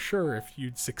they weren't sure if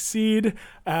you'd succeed,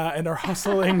 and are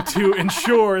hustling to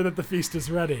ensure that the feast is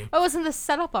ready. Oh, wasn't this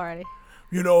set up already?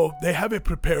 You know, they have it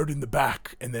prepared in the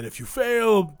back, and then if you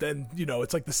fail, then, you know,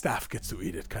 it's like the staff gets to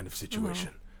eat it kind of situation.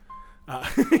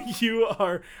 You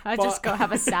are... I just go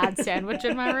have a sad sandwich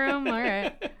in my room? All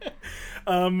right.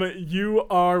 You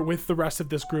are with the rest of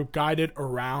this group guided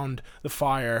around the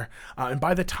fire, and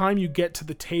by the time you get to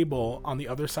the table on the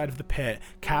other side of the pit,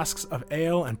 casks of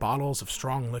ale and bottles of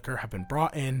strong liquor have been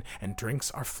brought in and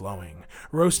drinks are flowing.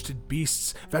 Roasted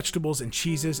beasts, vegetables and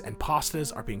cheeses and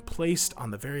pastas are being placed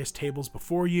on the various tables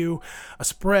before you, a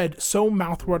spread so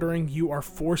mouthwatering you are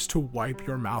forced to wipe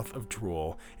your mouth of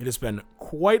drool. It has been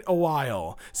quite a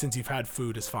while since you've had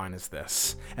food as fine as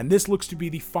this, and this looks to be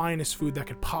the finest food that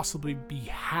could possibly be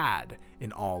had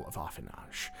in all of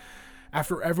Affinage.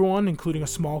 After everyone, including a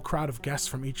small crowd of guests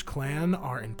from each clan,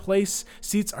 are in place,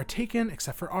 seats are taken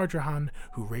except for Ardrahan,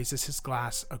 who raises his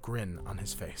glass, a grin on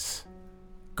his face.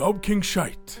 Gob King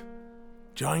Shite,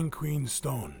 Giant Queen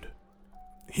Stoned,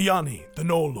 Hiani, the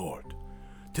Knoll Lord.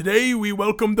 Today we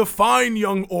welcome the fine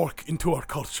young orc into our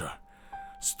culture.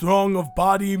 Strong of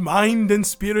body, mind, and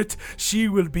spirit, she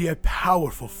will be a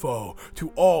powerful foe to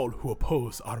all who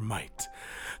oppose our might.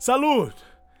 Salud!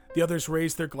 The others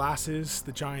raise their glasses,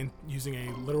 the giant using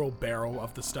a literal barrel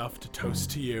of the stuff to toast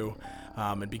to you,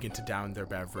 and begin to down their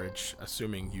beverage,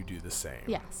 assuming you do the same.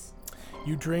 Yes.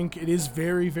 You drink. It is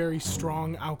very, very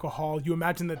strong alcohol. You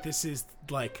imagine that this is,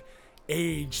 like,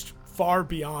 aged far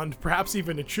beyond, perhaps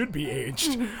even it should be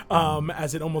aged,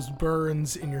 as it almost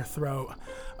burns in your throat.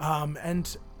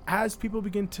 And as people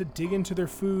begin to dig into their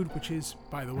food, which is,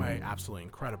 by the way, absolutely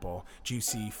incredible,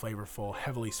 juicy, flavorful,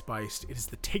 heavily spiced, it is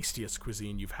the tastiest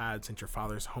cuisine you've had since your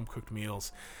father's home-cooked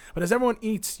meals. But as everyone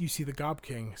eats, you see the Gob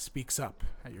King speaks up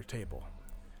at your table.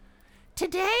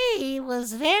 Today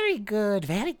was very good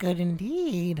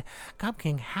indeed. Gob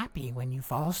King happy when you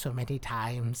fall so many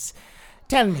times.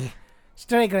 Tell me,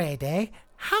 Stregarede,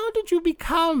 how did you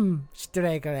become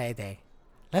Stregarede?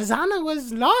 Lizana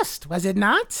was lost, was it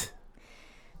not?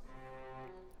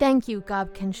 Thank you,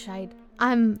 Gob Kinshite.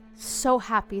 I'm so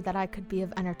happy that I could be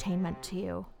of entertainment to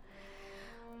you.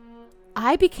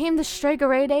 I became the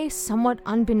Stregarede somewhat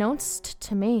unbeknownst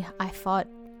to me. I fought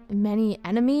many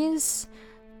enemies.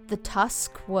 The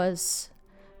tusk was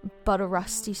but a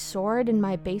rusty sword in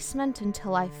my basement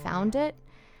until I found it.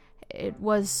 It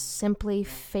was simply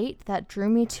fate that drew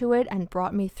me to it and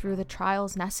brought me through the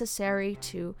trials necessary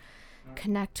to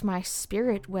connect my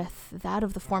spirit with that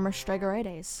of the former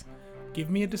Stregaredes. Give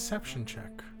me a deception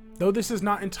check. Though this is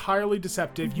not entirely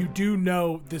deceptive, you do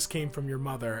know this came from your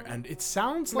mother, and it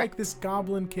sounds like this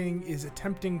Goblin King is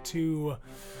attempting to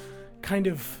kind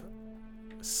of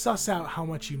suss out how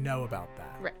much you know about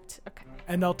that. Right, okay.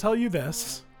 And I'll tell you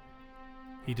this.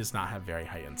 He does not have very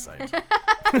high insight.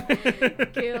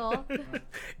 Cool.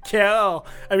 Kill.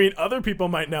 I mean, other people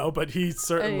might know, but he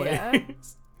certainly... Yeah.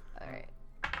 All right.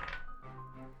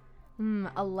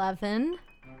 11.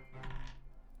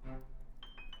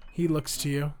 He looks to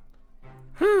you.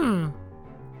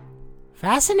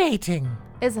 Fascinating.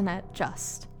 Isn't it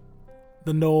just?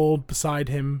 The knoll beside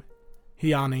him,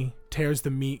 Hiani, tears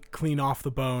the meat clean off the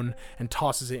bone and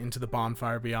tosses it into the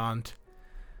bonfire beyond.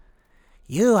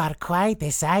 You are quite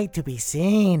a sight to be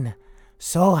seen.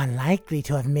 So unlikely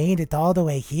to have made it all the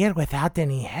way here without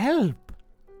any help.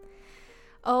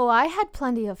 Oh, I had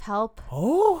plenty of help.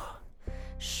 Oh?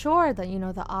 Sure,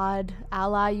 the odd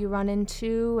ally you run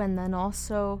into, and then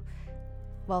also,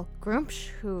 Grumpsh,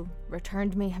 who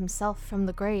returned me himself from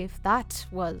the grave. That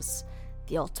was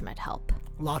the ultimate help.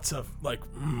 Lots of, a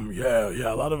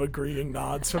lot of agreeing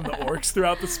nods from the orcs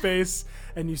throughout the space,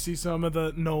 and you see some of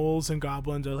the gnolls and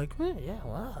goblins are like,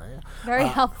 Very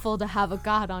helpful to have a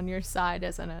god on your side,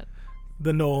 isn't it?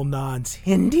 The gnoll nods.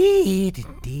 Indeed.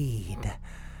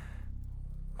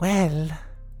 Well,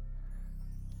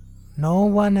 no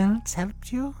one else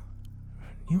helped you?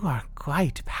 You are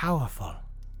quite powerful.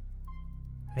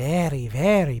 Very,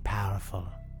 very powerful.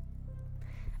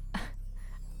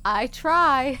 I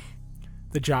try.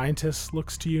 The giantess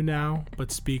looks to you now,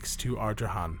 but speaks to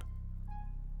Ardrahan.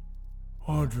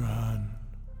 Ardrahan,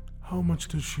 how much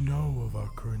does she know of our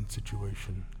current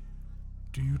situation?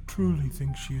 Do you truly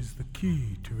think she is the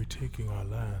key to retaking our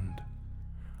land?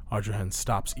 Ardrahan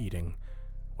stops eating,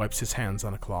 wipes his hands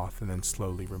on a cloth, and then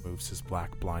slowly removes his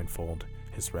black blindfold,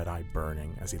 his red eye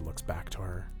burning as he looks back to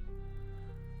her.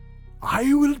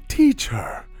 I will teach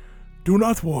her. Do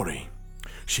not worry.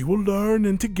 She will learn,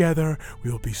 and together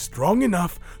we will be strong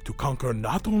enough to conquer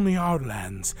not only our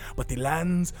lands, but the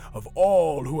lands of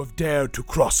all who have dared to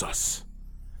cross us.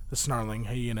 The snarling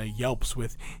hyena yelps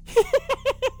with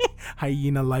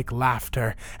hyena-like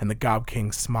laughter, and the Gob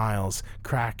King smiles,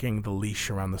 cracking the leash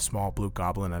around the small blue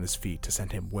goblin at his feet to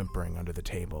send him whimpering under the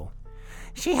table.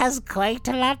 She has quite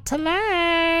a lot to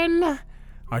learn.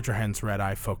 Ardrahan's red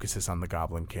eye focuses on the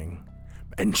Goblin King.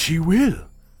 And she will.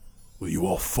 Will you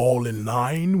all fall in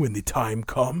line when the time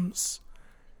comes?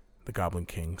 The Goblin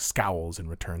King scowls and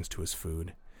returns to his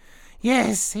food.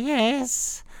 Yes,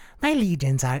 yes. My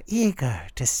legions are eager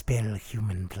to spill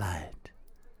human blood.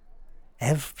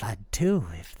 Elf blood, too,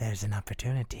 if there's an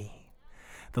opportunity.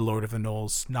 The Lord of the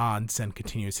Knolls nods and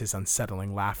continues his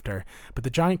unsettling laughter, but the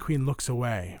Giant Queen looks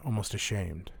away, almost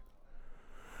ashamed.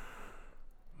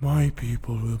 My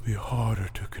people will be harder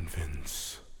to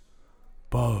convince.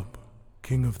 Bub,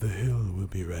 King of the Hill, will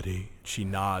be ready. She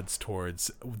nods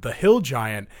towards the Hill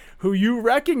Giant, who you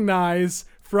recognize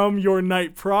from your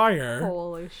night prior.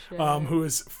 Holy shit. Who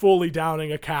is fully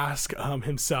downing a cask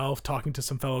himself, talking to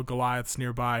some fellow Goliaths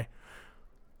nearby.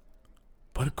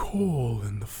 But Cole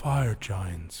and the Fire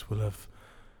Giants will have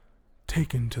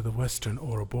taken to the western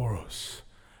Ouroboros,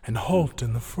 and Halt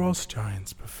and the Frost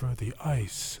Giants prefer the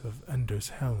ice of Ender's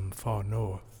Helm far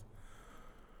north.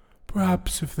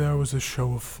 Perhaps if there was a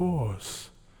show of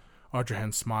force.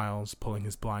 Ardrahan smiles, pulling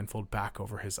his blindfold back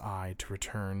over his eye to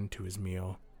return to his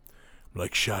meal.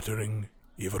 Like shattering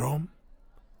Ivarom?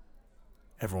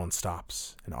 Everyone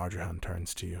stops, and Ardrahan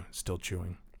turns to you, still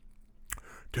chewing.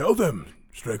 Tell them,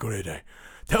 Stregorede.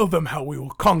 Tell them how we will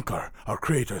conquer our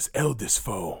creator's eldest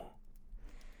foe.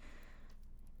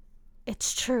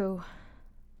 It's true.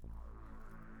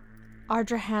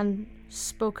 Ardrahan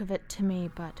spoke of it to me,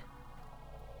 but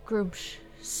Grumsh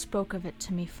spoke of it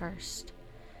to me first.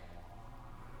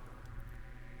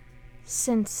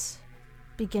 Since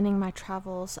beginning my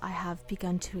travels, I have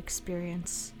begun to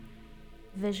experience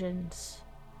visions,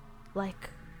 like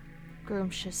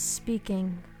Grumsh is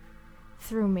speaking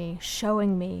through me,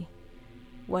 showing me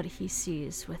what he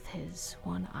sees with his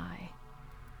one eye.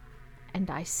 And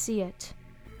I see it.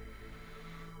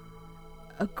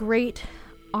 A great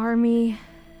army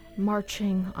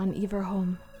marching on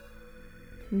Everholm,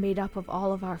 made up of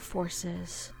all of our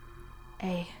forces.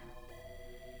 A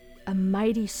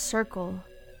mighty circle,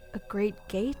 a great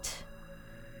gate,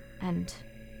 and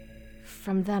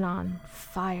from then on,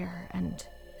 fire and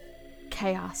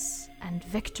chaos and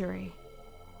victory.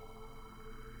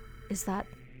 Is that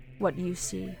what you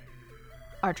see,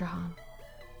 Ardrahan?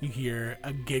 You hear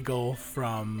a giggle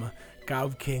from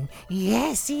Gob King.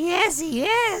 Yes, yes,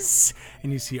 yes.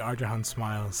 And you see Ardrahan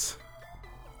smiles.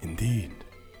 Indeed.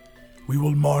 We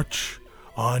will march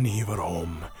on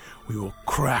Everholm. We will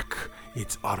crack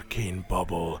its arcane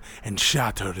bubble and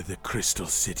shatter the crystal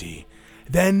city.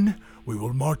 Then we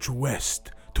will march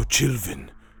west to Chilvin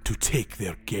to take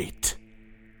their gate.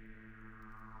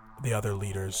 The other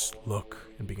leaders look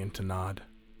and begin to nod.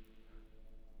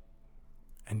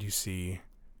 And you see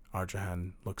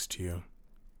Ardrahan looks to you.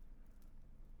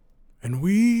 And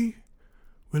we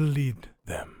will lead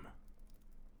them.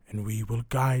 And we will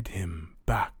guide him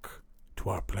back to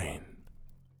our plane.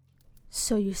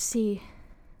 So you see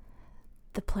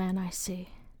the plan I see.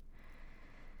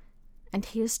 And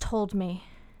he has told me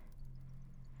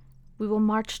we will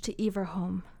march to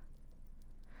Everholm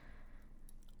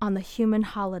on the human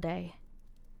holiday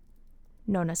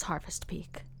known as Harvest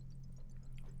Peak.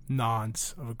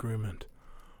 Nods of agreement.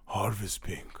 Harvest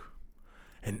Peak.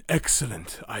 An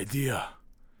excellent idea.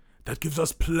 That gives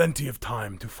us plenty of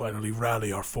time to finally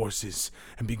rally our forces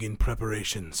and begin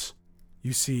preparations.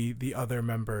 You see the other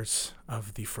members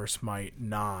of the First Might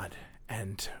nod,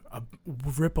 and a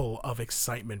ripple of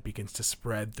excitement begins to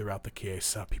spread throughout the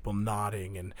Chiesa, people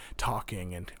nodding and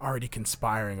talking and already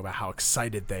conspiring about how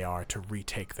excited they are to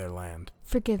retake their land.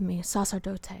 Forgive me,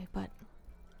 Sacerdote, but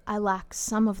I lack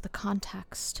some of the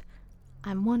context.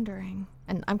 I'm wondering,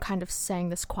 and I'm kind of saying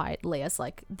this quietly as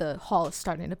like the hall is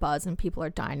starting to buzz and people are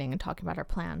dining and talking about our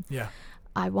plan. Yeah.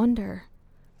 I wonder,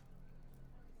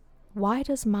 why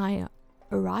does my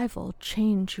arrival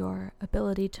change your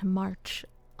ability to march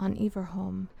on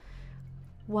Everholm?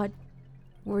 What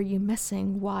were you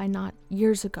missing? Why not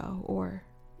years ago or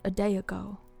a day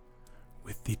ago?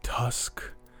 With the Tusk,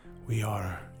 we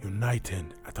are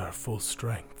united at our full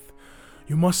strength.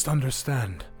 You must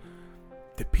understand,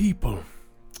 the people,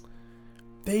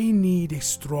 they need a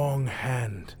strong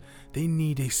hand. They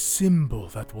need a symbol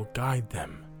that will guide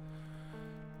them.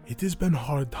 It has been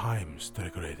hard times,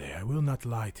 Stregorede, I will not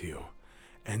lie to you.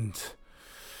 And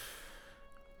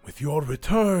with your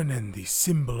return and the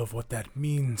symbol of what that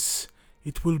means,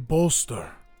 it will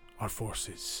bolster our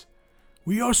forces.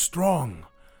 We are strong,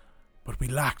 but we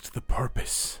lacked the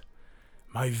purpose.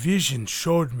 My vision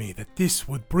showed me that this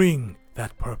would bring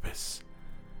that purpose.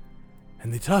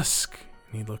 And the Tusk,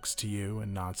 and he looks to you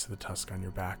and nods to the Tusk on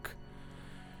your back.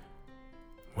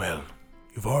 Well,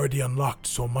 you've already unlocked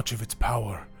so much of its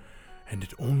power, and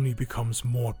it only becomes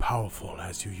more powerful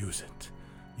as you use it.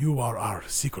 You are our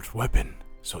secret weapon,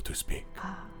 so to speak.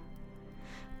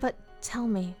 But tell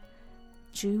me,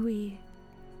 do we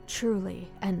truly,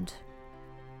 and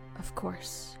of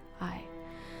course, I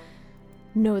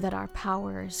know that our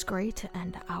power is great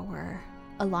and our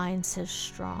alliance is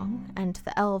strong, and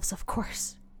the elves, of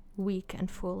course, weak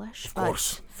and foolish. Of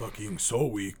course, fucking so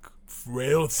weak,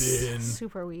 frail thin.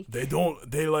 Super weak. I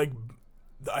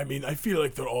feel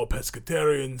like they're all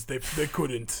pescatarians. They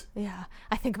couldn't. Yeah,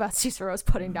 I think about Cicero's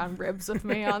putting down ribs with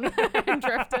me on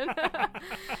Drifton.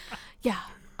 Yeah,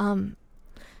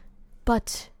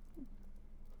 but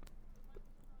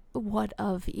what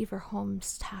of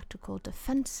Everholm's tactical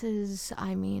defenses?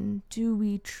 I mean, do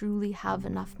we truly have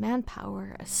enough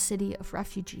manpower, a city of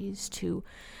refugees, to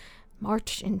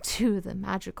march into the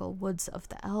magical woods of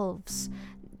the elves?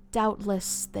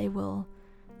 Doubtless they will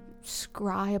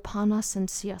scry upon us and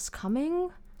see us coming.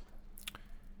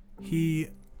 He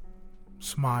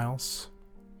smiles.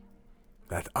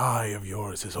 That eye of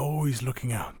yours is always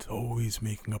looking out, always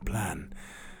making a plan.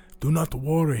 Do not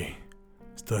worry,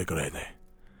 Stoigrede.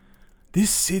 This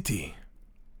city,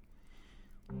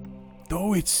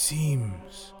 though it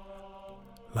seems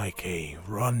like a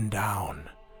run-down,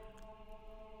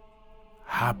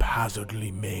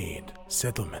 haphazardly made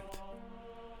settlement,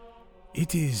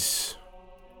 it is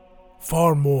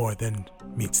far more than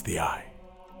meets the eye.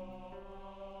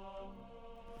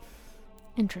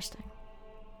 Interesting.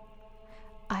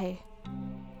 I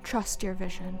trust your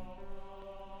vision.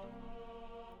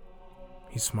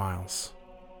 He smiles.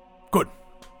 Good.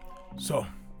 So,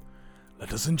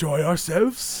 let us enjoy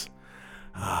ourselves.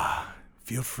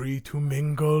 Feel free to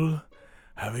mingle.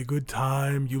 Have a good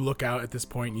time. You look out at this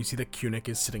point and you see that Kunik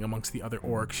is sitting amongst the other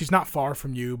orcs. She's not far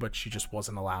from you, but she just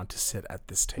wasn't allowed to sit at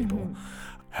this table. Mm-hmm.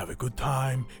 Have a good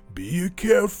time. Be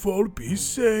careful. Be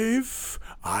safe.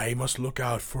 I must look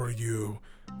out for you.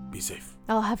 Be safe.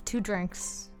 I'll have 2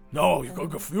 drinks. No, you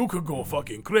could go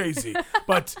fucking crazy.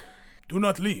 But do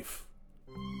not leave.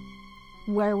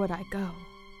 Where would I go?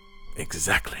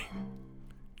 Exactly.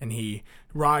 And he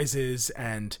rises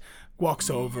and walks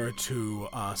over to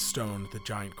Stone, the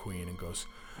giant queen, and goes,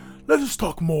 Let us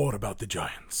talk more about the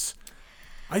giants.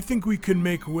 I think we can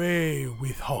make way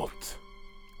with Halt.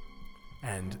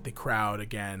 And the crowd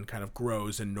again kind of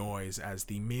grows in noise as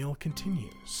the meal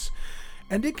continues.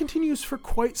 And it continues for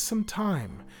quite some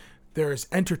time. There's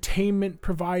entertainment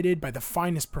provided by the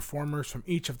finest performers from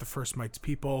each of the First Might's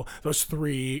people. Those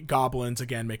 3 goblins,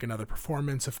 again, make another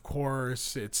performance, of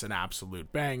course. It's an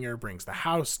absolute banger, brings the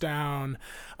house down.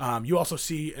 You also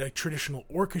see a traditional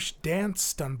orcish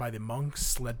dance done by the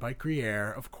monks, led by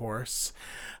Gruyere, of course.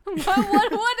 What is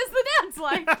the dance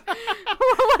like?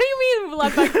 What do you mean,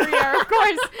 led by Gruyere? Of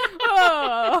course.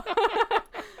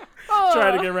 Oh.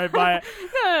 Try to get right by it.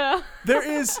 No.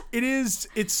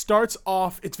 It starts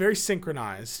off, it's very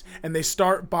synchronized, and they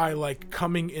start by like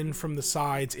coming in from the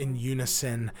sides in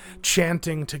unison,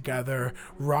 chanting together,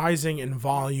 rising in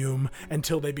volume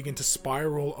until they begin to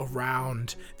spiral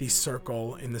around the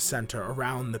circle in the center,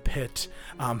 around the pit,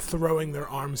 throwing their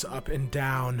arms up and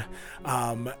down.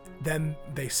 Then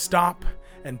they stop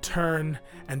and turn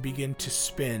and begin to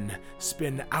spin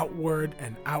outward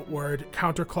and outward,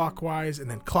 counterclockwise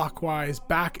and then clockwise,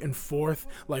 back and forth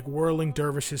like whirling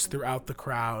dervishes throughout the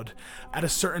crowd. At a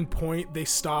certain point, they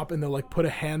stop and they'll like put a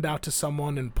hand out to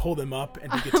someone and pull them up,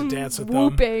 and you get to dance with them.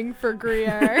 Whooping for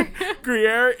Gruyere.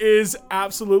 Gruyere is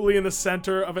absolutely in the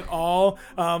center of it all,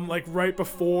 like right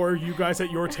before you guys at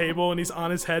your table, and he's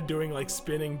on his head doing like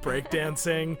spinning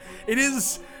breakdancing. It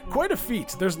is quite a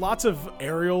feat. There's lots of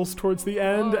aerials towards the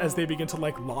end as they begin to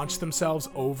like launch themselves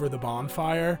over the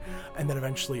bonfire, and then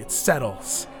eventually it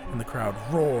settles and the crowd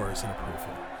roars in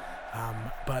approval.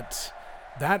 But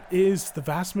that is the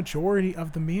vast majority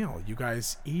of the meal. You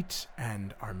guys eat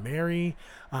and are merry,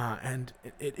 and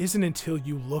it isn't until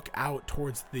you look out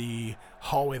towards the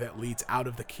hallway that leads out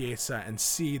of the Chiesa and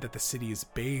see that the city is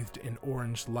bathed in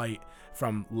orange light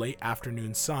from late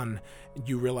afternoon sun,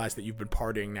 you realize that you've been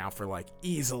partying now for like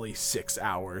easily 6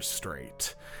 hours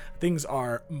straight. Things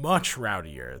are much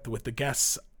rowdier with the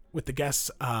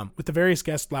various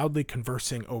guests loudly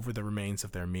conversing over the remains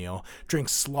of their meal,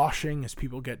 drinks sloshing as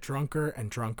people get drunker and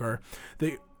drunker.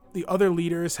 The other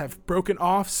leaders have broken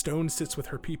off. Stone sits with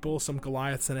her people, some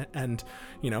Goliaths in it, and,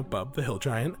 Bub, the hill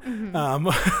giant,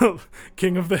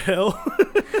 king of the hill.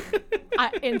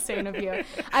 Insane of you.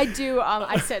 I do,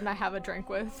 I sit and I have a drink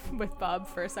with Bub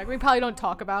for a second. We probably don't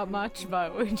talk about much,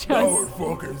 but we just... Our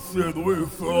fucking Sith, we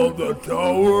found the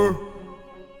tower.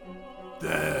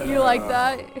 Damn. You like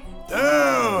that?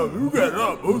 Damn, you get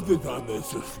up. Most of the time,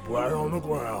 it's just flat on the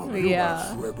ground. You Yeah.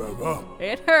 gotta straight back up.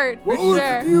 It hurt, for What was the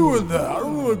sure. deal with that? I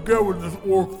don't really get what this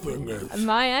orc thing is.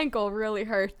 My ankle really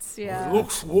hurts, It yeah.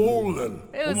 looks swollen.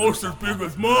 It was- Almost as big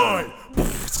as mine.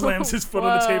 Slams his foot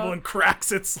on the Whoa. table and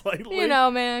cracks it slightly. You know,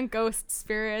 man, ghost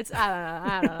spirits.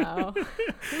 I don't know.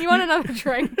 You want another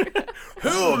drink?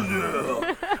 Hell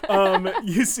yeah.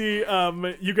 You see,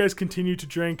 you guys continue to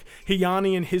drink.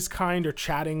 Hiyani and his kind are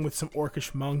chatting with some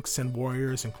orcish monks and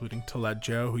warriors, including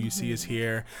Teledjo, who you see is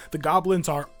here. The goblins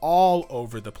are all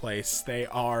over the place. They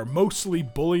are mostly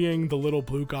bullying the little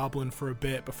blue goblin for a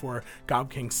bit before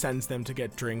Gob King sends them to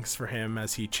get drinks for him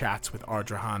as he chats with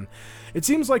Ardrahan. It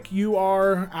seems like you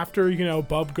are, after,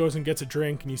 Bub goes and gets a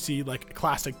drink and you see like a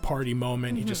classic party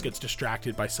moment, he just gets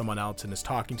distracted by someone else and is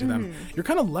talking to them. You're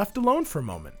kind of left alone for a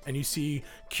moment, and you see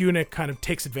Kunik kind of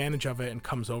takes advantage of it and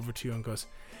comes over to you and goes,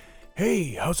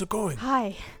 Hey, how's it going?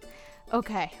 Hi.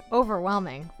 Okay,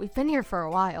 overwhelming. We've been here for a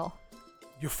while.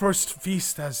 your first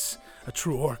feast as a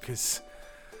true orc is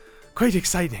quite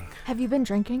exciting. Have you been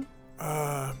drinking?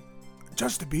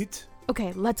 Just a bit.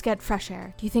 Okay, let's get fresh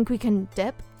air. Do you think we can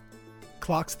dip?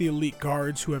 Clocks the elite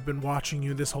guards who have been watching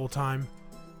you this whole time.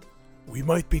 We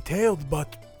might be tailed,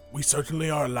 but we certainly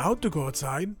are allowed to go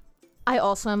outside. I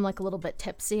also am like a little bit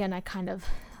tipsy, and I kind of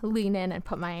lean in and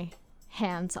put my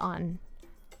hands on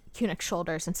Kunik's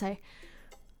shoulders and say,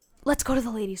 let's go to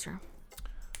the ladies' room.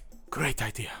 Great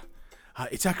idea.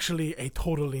 It's actually a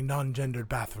totally non-gendered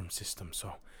bathroom system,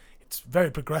 so it's very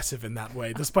progressive in that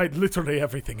way, despite literally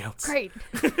everything else. Great.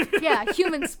 Yeah,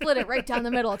 humans split it right down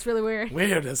the middle. It's really weird.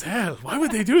 Weird as hell. Why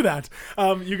would they do that?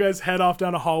 You guys head off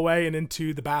down a hallway and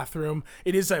into the bathroom.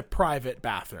 It is a private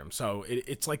bathroom, so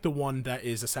it's like the one that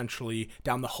is essentially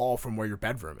down the hall from where your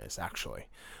bedroom is, actually.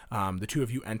 The two of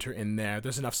you enter in there.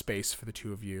 There's enough space for the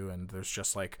two of you, and there's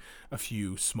just like a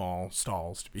few small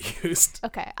stalls to be used.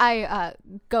 Okay, I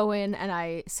go in and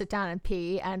I sit down and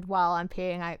pee, and while I'm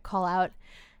peeing, I call out,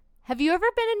 have you ever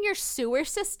been in your sewer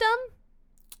system?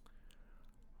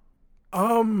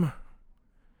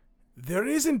 There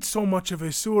isn't so much of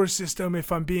a sewer system,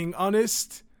 if I'm being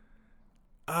honest.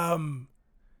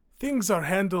 Things are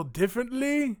handled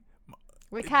differently.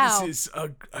 Like how? This is,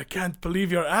 I can't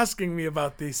believe you're asking me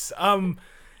about this.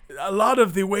 A lot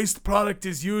of the waste product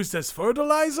is used as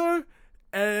fertilizer,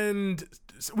 and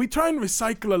we try and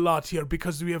recycle a lot here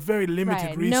because we have very limited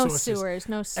Right, resources.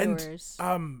 no sewers.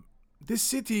 And, this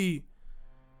city,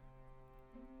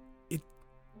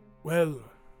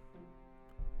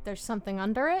 There's something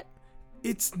under it?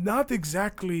 it's not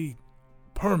exactly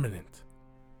permanent.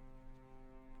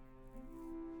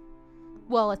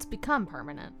 Well, it's become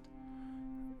permanent.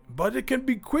 But it can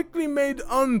be quickly made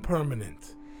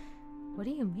unpermanent. What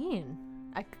do you mean?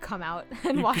 I could come out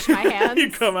and wash my hands.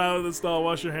 You come out of the stall,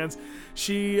 wash your hands.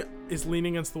 She is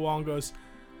leaning against the wall and goes,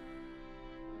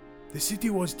 The city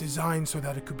was designed so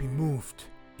that it could be moved,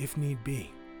 if need be.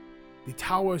 The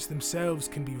towers themselves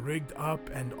can be rigged up,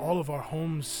 and all of our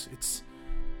homes, it's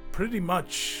pretty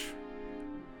much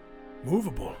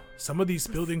movable. Some of these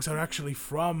buildings are actually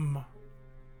from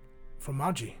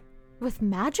Magi. With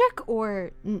magic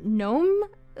or gnome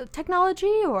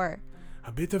technology or?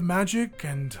 A bit of magic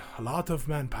and a lot of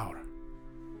manpower.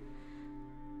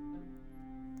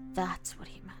 That's what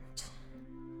he meant.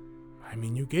 I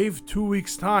mean, you gave 2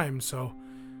 weeks' time, so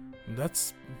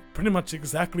that's pretty much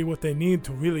exactly what they need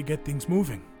to really get things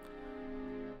moving.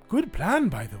 Good plan,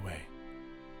 by the way.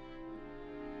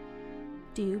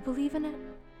 Do you believe in it?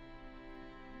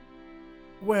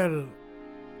 Well,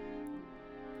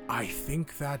 I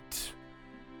think that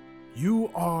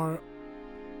you are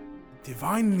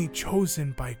divinely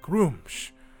chosen by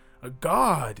Grumsh. A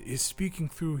god is speaking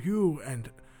through you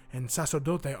and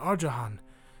Sacerdote Arjahan.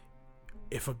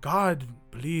 If a god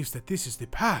believes that this is the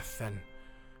path, then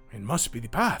it must be the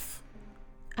path.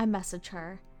 I message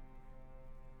her.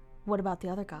 What about the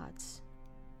other gods?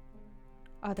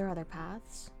 Are there other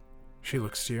paths? She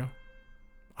looks to you.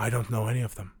 I don't know any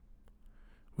of them.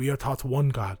 We are taught one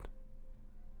god.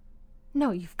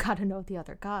 No, you've got to know the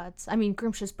other gods. I mean,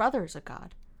 Grumsh's brother is a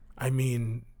god. I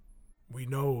mean, we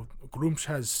know Grumsh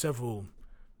has several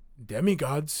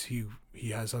demigods he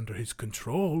has under his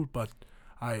control, but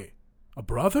a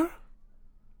brother?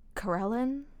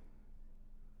 Karelin?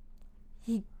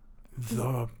 He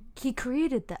The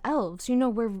created the elves. You know,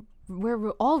 we're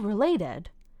all related.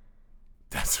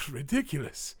 That's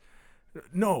ridiculous.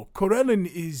 No, Corellin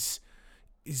is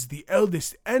the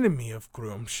eldest enemy of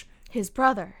Grumsh. His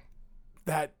brother.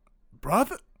 That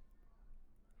brother?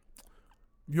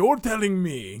 You're telling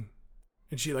me?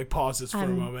 And she pauses for a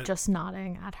I'm moment. just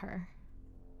nodding at her.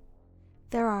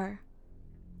 There are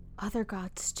other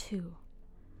gods too.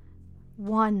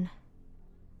 One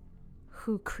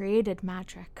who created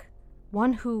magic.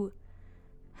 One who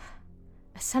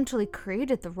essentially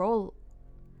created the role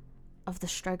of the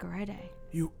Stregorede.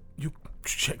 You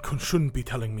shouldn't be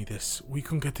telling me this. We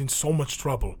can get in so much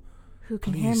trouble. Who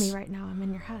can hear me right now? I'm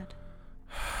in your head.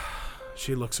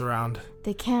 She looks around.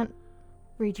 They can't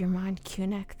read your mind,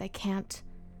 Kunik. They can't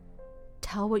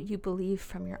tell what you believe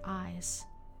from your eyes.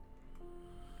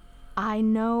 I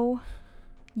know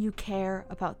you care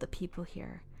about the people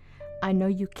here. I know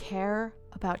you care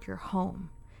about your home.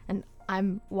 And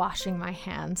I'm washing my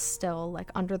hands still,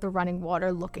 like under the running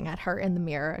water, looking at her in the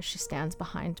mirror as she stands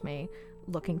behind me,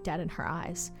 looking dead in her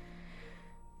eyes.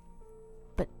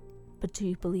 But do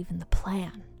you believe in the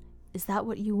plan? Is that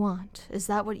what you want? Is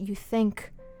that what you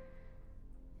think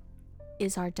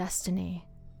is our destiny?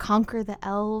 Conquer the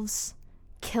elves,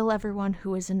 kill everyone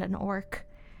who isn't an orc,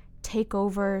 take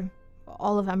over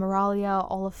all of Emeralia,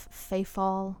 all of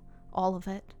Feyfall, all of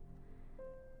it.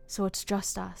 So it's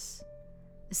just us.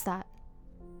 Is that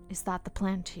the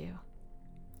plan to you?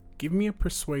 Give me a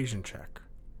persuasion check.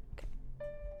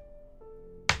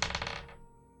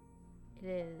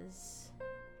 It is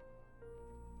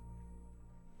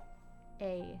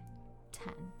a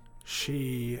 10.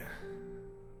 She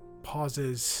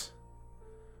pauses.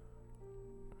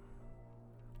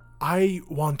 I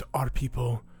want our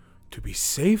people to be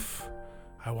safe.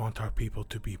 I want our people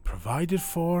to be provided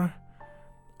for.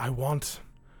 I want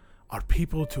our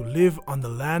people to live on the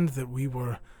land that we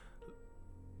were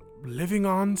living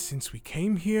on since we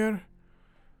came here.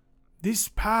 This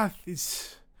path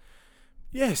is...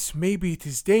 Yes, maybe it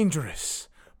is dangerous,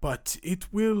 but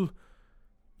it will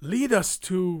lead us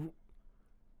to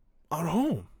our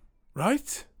home,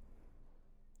 right?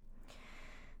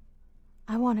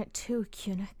 I want it too,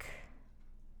 Kunik.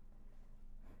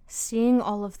 Seeing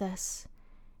all of this,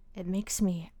 it makes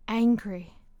me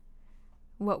angry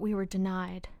what we were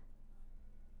denied.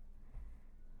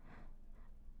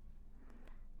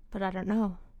 But I don't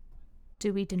know.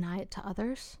 Do we deny it to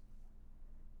others?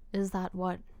 Is that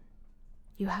what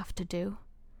you have to do?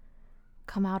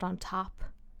 Come out on top?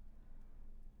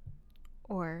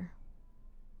 Or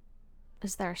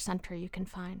is there a center you can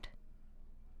find?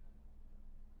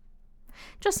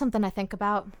 Just something I think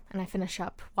about, and I finish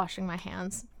up washing my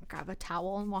hands, grab a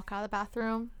towel, and walk out of the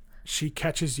bathroom. She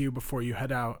catches you before you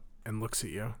head out and looks at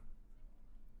you.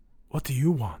 What do you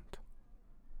want?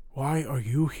 Why are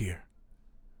you here?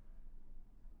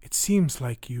 It seems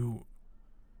like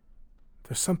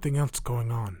there's something else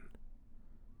going on.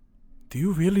 Do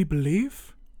you really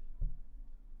believe?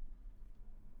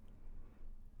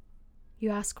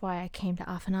 You ask why I came to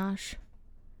Afanage.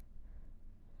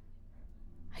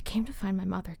 I came to find my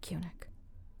mother, Kunik.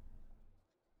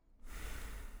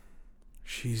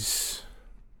 She's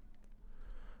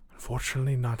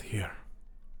unfortunately not here.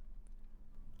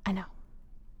 I know.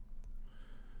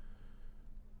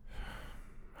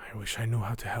 I wish I knew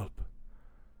how to help.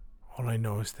 All I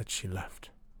know is that she left.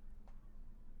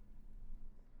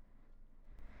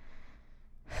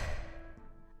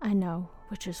 I know,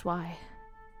 which is why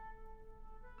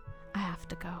I have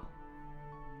to go.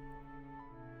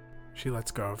 She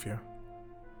lets go of you.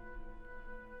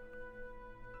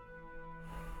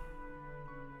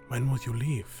 When will you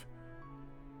leave?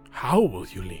 How will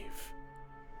you leave?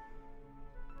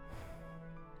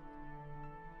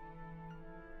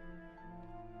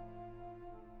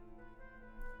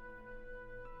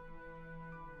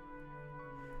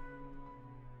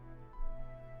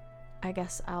 I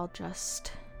guess I'll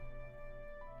just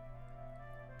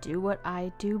do what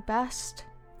I do best.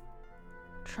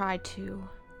 Try to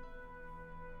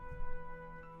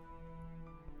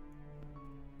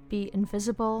be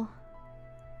invisible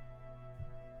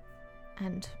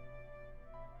and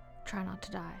try not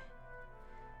to die.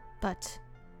 But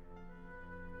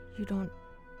you don't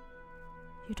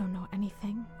know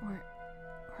anything or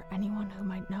anyone who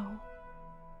might know.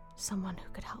 Someone who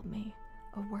could help me.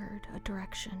 A word, a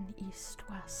direction, east,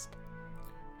 west.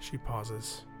 She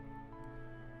pauses.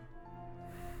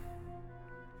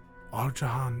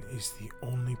 Arjahan is the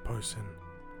only person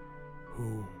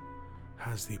who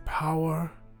has the power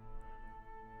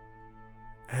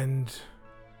and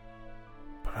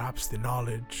perhaps the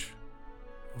knowledge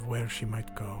of where she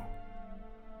might go.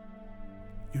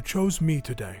 You chose me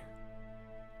today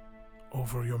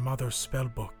over your mother's spell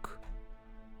book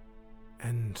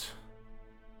and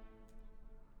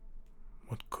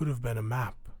what could have been a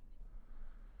map.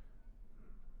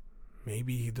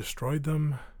 Maybe he destroyed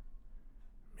them.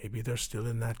 Maybe they're still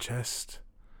in that chest.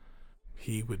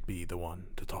 He would be the one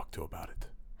to talk to about it.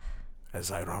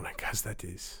 As ironic as that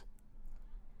is.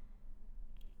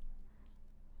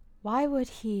 Why would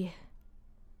he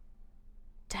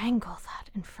dangle that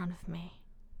in front of me?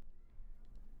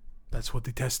 That's what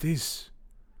the test is.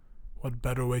 What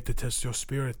better way to test your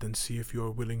spirit than see if you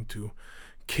are willing to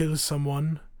kill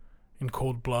someone in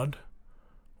cold blood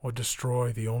or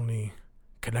destroy the only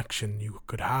connection you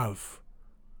could have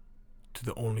to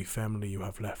the only family you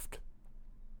have left.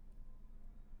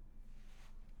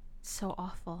 So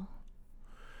awful.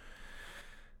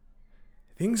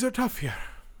 Things are tough here,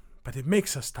 but it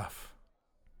makes us tough.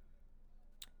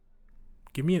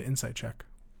 Give me an insight check.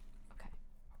 Okay.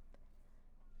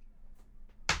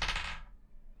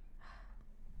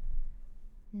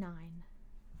 9.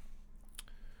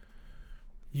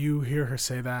 You hear her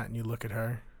say that and you look at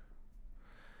her.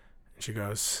 And she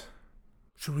goes,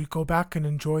 "Should we go back and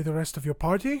enjoy the rest of your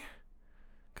party?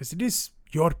 Because it is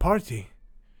your party."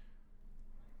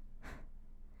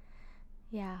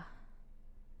 Yeah.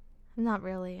 I'm not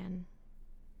really in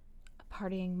a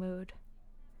partying mood.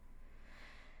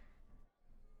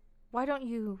 Why don't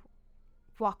you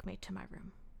walk me to my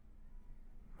room?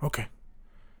 Okay.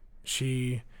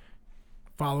 She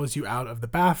follows you out of the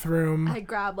bathroom. I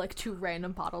grab like 2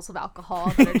 random bottles of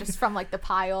alcohol that are just from like the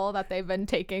pile that they've been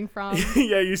taking from.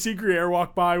 Yeah, you see Gruyere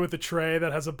walk by with a tray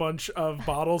that has a bunch of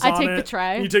bottles on it. I take the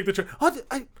tray. You take the tray.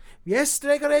 Yes,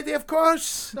 Dragorete, of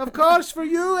course, for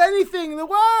you, anything in the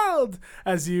world.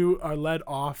 As you are led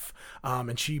off,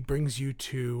 and she brings you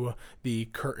to the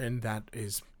curtain that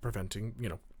is preventing,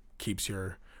 keeps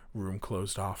your room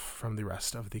closed off from the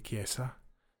rest of the Chiesa.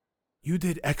 You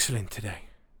did excellent today.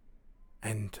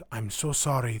 And I'm so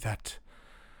sorry that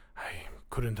I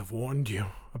couldn't have warned you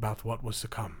about what was to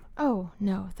come. Oh,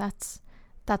 no, that's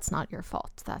not your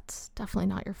fault. That's definitely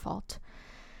not your fault.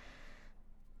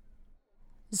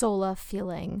 Zola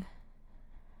feeling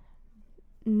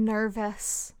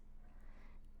nervous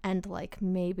and like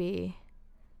maybe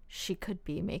she could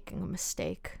be making a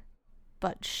mistake,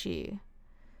 but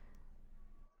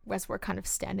as we're kind of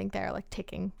standing there like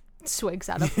taking swigs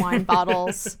out of wine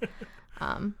bottles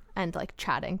and like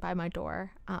chatting by my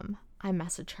door, I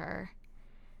message her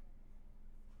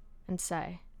and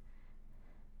say,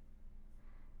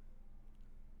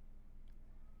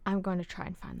 I'm going to try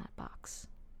and find that box.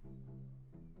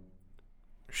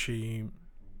 She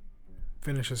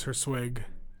finishes her swig,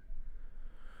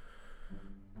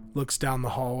 looks down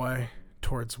the hallway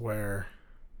towards where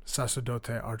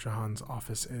Sacerdote Arjahan's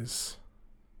office is,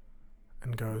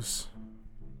 and goes,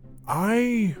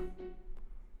 "I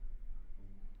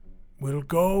will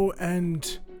go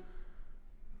and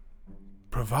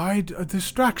provide a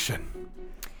distraction."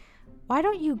 Why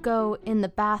don't you go in the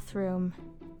bathroom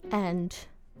and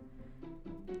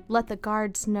let the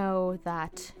guards know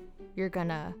that you're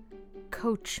gonna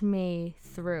coach me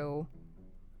through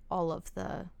all of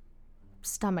the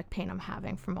stomach pain I'm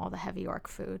having from all the heavy orc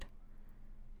food?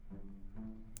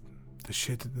 The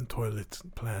shit in the toilet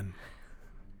plan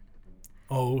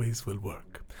always will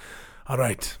work. All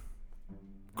right.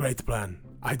 Great plan.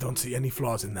 I don't see any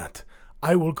flaws in that.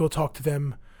 I will go talk to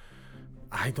them.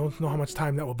 I don't know how much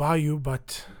time that will buy you,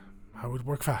 but I would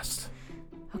work fast.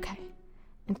 Okay.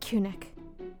 And Kunik,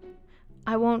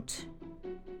 I won't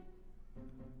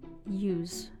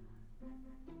use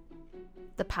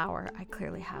the power I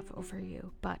clearly have over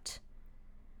you, but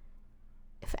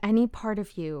if any part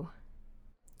of you,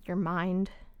 your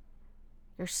mind,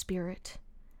 your spirit,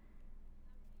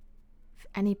 if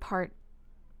any part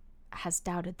has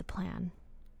doubted the plan,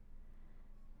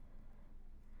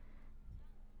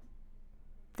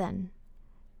 then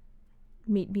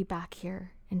meet me back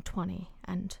here in 20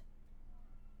 and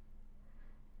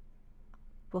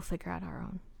we'll figure out our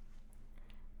own.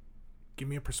 Give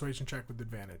me a persuasion check with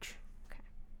advantage. Okay.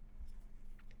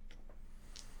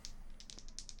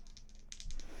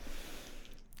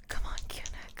 Come on,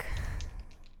 Kunik.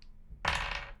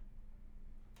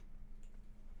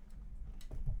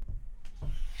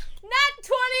 Nat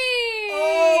 20!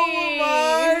 Oh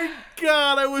my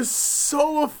god, I was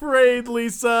so afraid,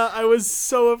 Lisa. I was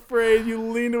so afraid. You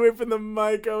leaned away from the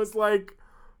mic. I was like,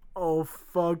 oh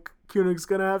fuck, Kunik's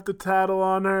gonna have to tattle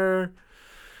on her.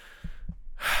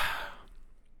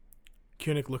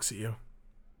 Kunik looks at you.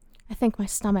 I think my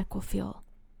stomach will feel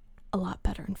a lot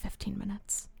better in 15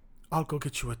 minutes. I'll go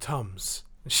get you a Tums.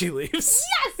 She leaves.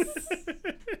 Yes!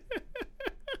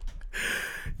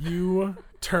 You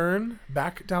turn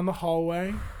back down the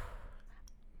hallway.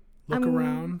 Look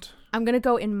around. I'm gonna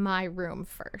go in my room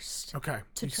first. Okay.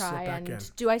 To you try slip back and in.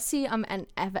 do I see and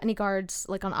have any guards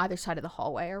like on either side of the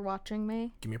hallway are watching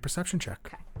me? Give me a perception check.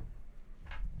 Okay.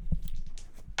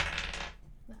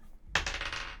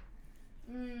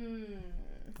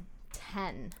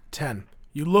 10. 10.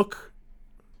 You look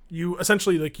You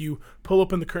essentially, like, you pull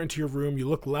open the curtain to your room. You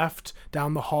look left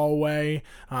down the hallway,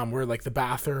 where like the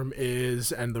bathroom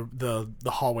is, and the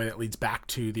hallway that leads back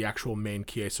to the actual main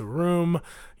Chiesa room.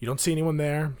 You don't see anyone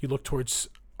there. You look towards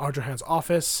Arjahan's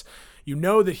office. You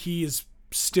know that he is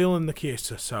still in the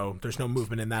Chiesa, so there's no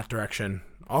movement in that direction.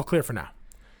 All clear for now.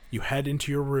 You head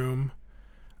into your room.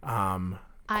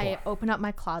 I open up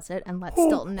my closet and let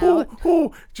Stilton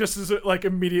out. Just as it, like,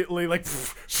 immediately, like...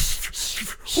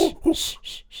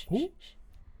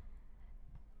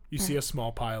 You see a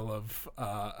small pile of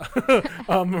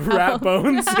rat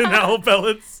bones and owl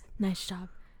pellets. Nice job.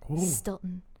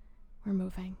 Stilton, we're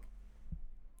moving.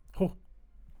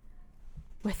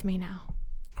 With me now.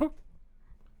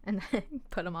 And I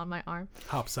put him on my arm.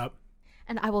 Hops up.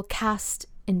 And I will cast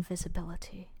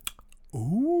invisibility.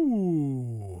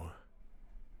 Ooh.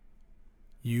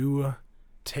 You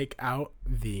take out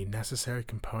the necessary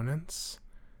components.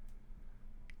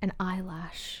 An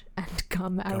eyelash and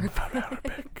gum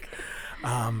Arabic.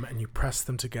 And you press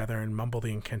them together and mumble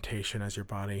the incantation as your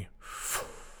body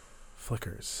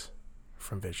flickers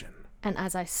from vision. And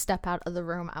as I step out of the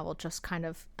room, I will just kind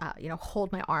of,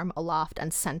 hold my arm aloft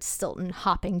and send Stilton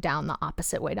hopping down the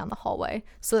opposite way down the hallway.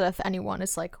 So that if anyone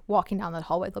is, like, walking down that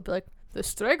hallway, they'll be like, the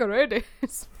Strega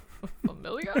is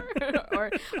familiar? Or,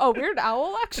 Weird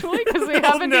Owl, actually, because we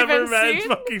haven't even seen.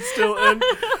 Fucking Stilton.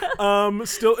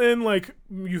 Stilton, like,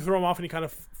 you throw him off and he kind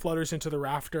of flutters into the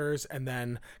rafters and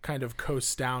then kind of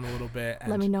coasts down a little bit.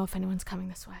 And let me know if anyone's coming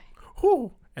this way.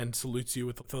 And salutes you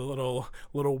with the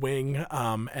little wing,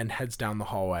 and heads down the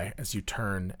hallway as you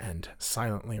turn and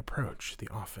silently approach the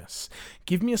office.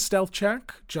 Give me a stealth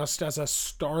check, just as a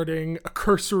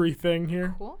cursory thing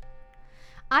here. Cool.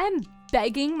 I am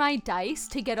begging my dice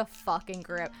to get a fucking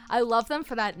grip. I love them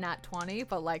for that nat 20,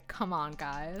 but, like, come on,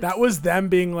 guys. That was them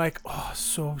being like, oh,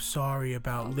 so sorry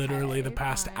about literally the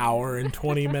past hour and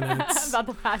 20 minutes. About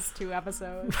the past 2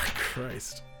 episodes.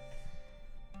 Christ.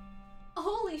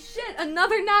 Holy shit,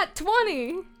 another nat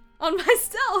 20 on my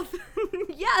stealth.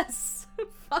 Yes.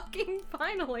 Fucking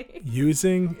finally.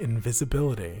 Using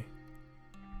invisibility,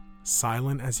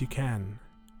 silent as you can,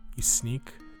 you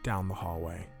sneak down the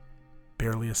hallway.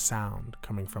 Barely a sound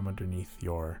coming from underneath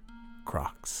your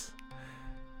Crocs.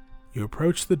 You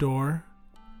approach the door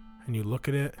and you look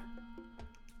at it.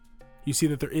 You see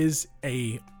that there is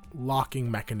a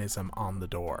locking mechanism on the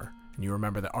door. And you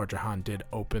remember that Arjahan did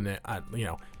open it at,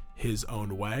 his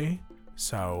own way.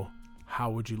 So how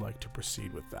would you like to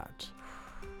proceed with that?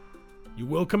 You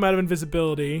will come out of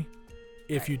invisibility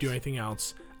if you do anything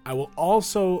else. I will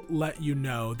also let you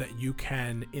know that you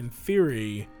can, in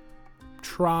theory,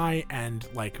 try and,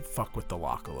 like, fuck with the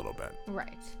lock a little bit.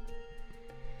 Right.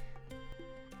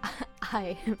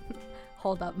 I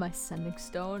hold up my sending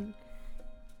stone.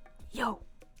 Yo,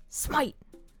 smite.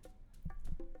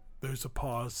 There's a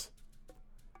pause.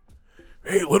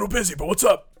 Hey, a little busy, but what's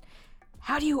up?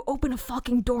 How do you open a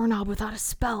fucking doorknob without a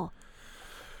spell?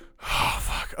 Oh,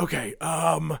 fuck. Okay,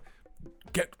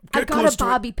 get I got close a to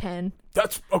bobby it. pin.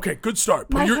 That's okay. Good start.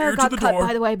 Put My your hair ear to got the cut, door.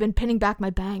 by the way. I've been pinning back my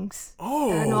bangs.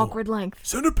 Oh, at an awkward length.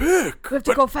 Send a pic. We have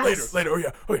to go fast. Later. Oh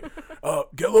yeah. Okay.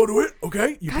 Get low to it.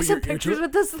 Okay. You Can I put send your ear to pictures it.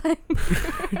 with this thing?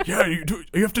 Yeah, you do.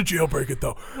 You have to jailbreak it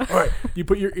though. All right. You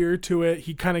put your ear to it.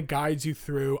 He kind of guides you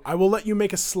through. I will let you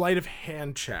make a sleight of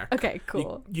hand check. Okay,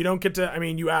 cool. You don't get to. I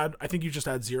mean, I think you just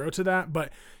add 0 to that,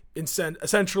 but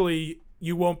essentially,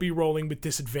 you won't be rolling with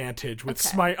disadvantage with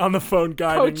Smite on the phone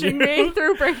guiding Coaching you. me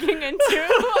through breaking into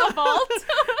a vault.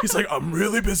 He's like, I'm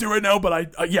really busy right now, but I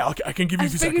can give you I a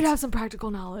few figured seconds. to have some practical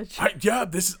knowledge.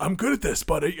 I'm good at this,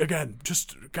 but again,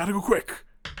 just gotta go quick.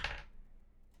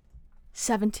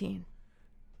 17.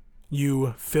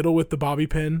 You fiddle with the bobby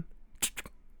pin.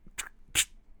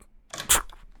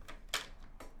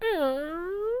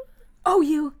 Oh,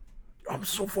 you. I'm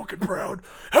so fucking proud.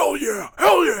 Hell yeah!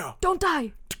 Hell yeah! Don't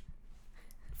die.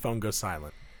 Phone goes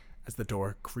silent as the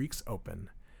door creaks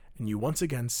open, and you once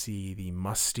again see the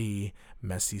musty,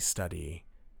 messy study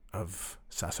of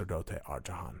Sacerdote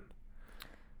Arjahan.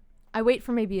 I wait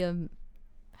for maybe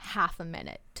half a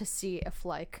minute to see if,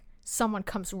 like, someone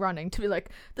comes running to be like,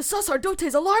 the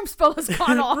Sacerdote's alarm spell has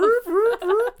gone off.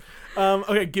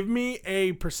 Okay, give me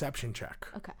a perception check.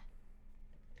 Okay.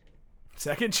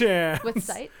 Second chance. With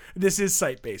sight? This is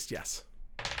sight-based, yes.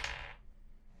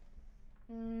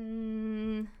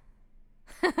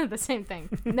 The same thing.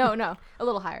 No, a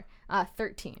little higher.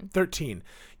 13. 13.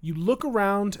 You look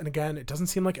around, and again, it doesn't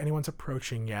seem like anyone's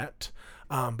approaching yet,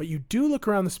 but you do look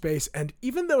around the space, and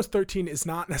even though 13 is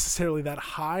not necessarily that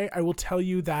high, I will tell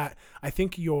you that I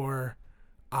think your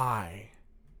eye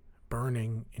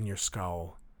burning in your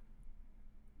skull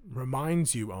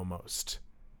reminds you almost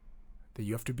that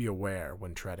you have to be aware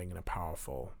when treading in a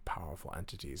powerful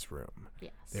entity's room.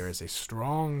 Yes. There is a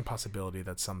strong possibility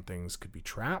that some things could be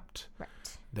trapped. Right.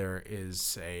 There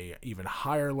is a even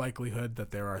higher likelihood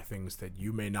that there are things that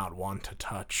you may not want to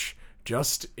touch,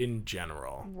 just in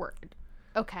general. Word.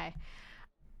 Okay.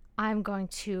 I'm going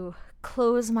to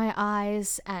close my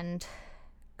eyes and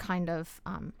kind of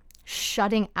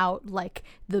shutting out like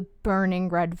the burning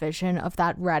red vision of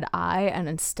that red eye, and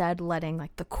instead letting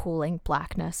like the cooling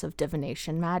blackness of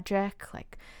divination magic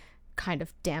like kind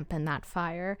of dampen that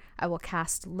fire. I will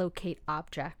cast locate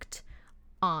object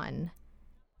on.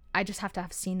 I just have to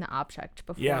have seen the object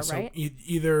before, Yeah, so right?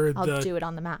 either I'll do it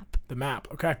on the map. The map,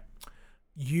 okay.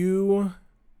 You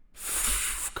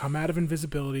come out of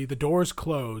invisibility. The doors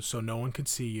close so no one can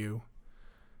see you.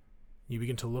 You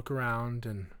begin to look around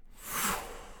and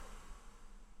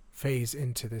phase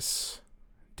into this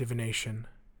divination.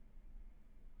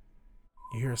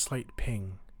 You hear a slight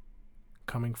ping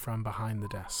coming from behind the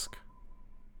desk.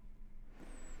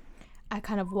 I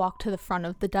kind of walk to the front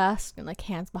of the desk and like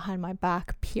hands behind my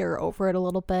back, peer over it a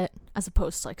little bit, as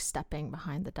opposed to like stepping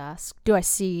behind the desk. Do I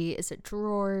see, is it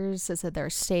drawers? Is it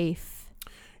there safe?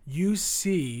 You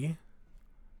see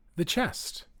the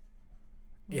chest.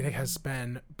 It has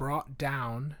been brought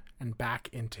down and back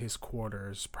into his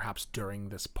quarters, perhaps during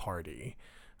this party.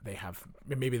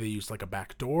 Maybe they used like a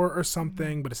back door or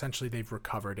something, but essentially they've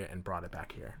recovered it and brought it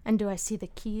back here. And do I see the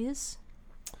keys?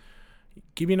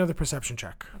 Give me another perception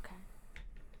check. Okay.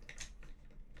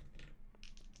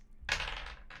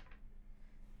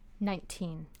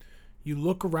 19. You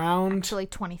look around. Actually,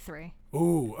 23.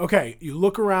 Ooh, okay. You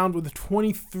look around with a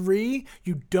 23.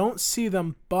 You don't see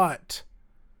them, but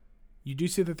you do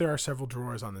see that there are several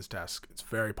drawers on this desk. It's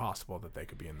very possible that they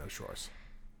could be in those drawers.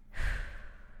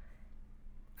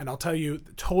 And I'll tell you,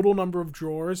 the total number of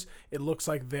drawers, it looks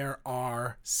like there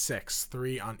are 6,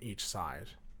 3 on each side.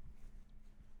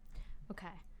 Okay.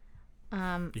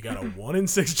 You got a 1 in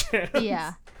 6 chance.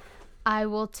 Yeah. I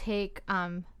will take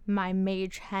my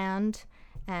mage hand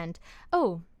and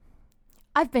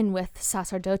I've been with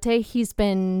Sacerdote. He's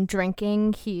been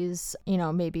drinking. He's,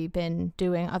 maybe been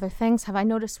doing other things. Have I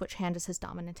noticed which hand is his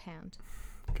dominant hand?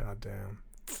 Goddamn.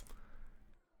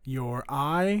 Your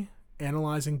eye,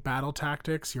 analyzing battle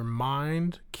tactics. Your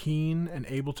mind, keen and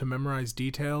able to memorize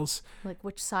details. Like,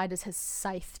 which side is his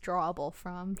scythe drawable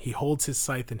from? He holds his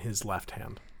scythe in his left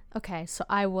hand. Okay, so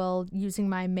I will, using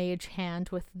my mage hand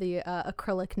with the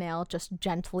acrylic nail, just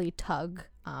gently tug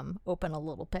open a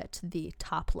little bit the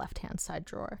top left-hand side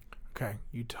drawer. Okay,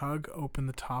 you tug open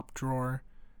the top drawer.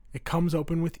 It comes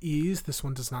open with ease. This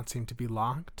one does not seem to be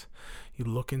locked. You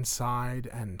look inside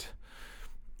and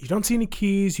you don't see any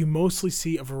keys. You mostly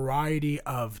see a variety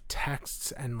of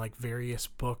texts and like various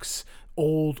books,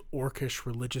 old Orcish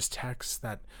religious texts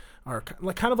that are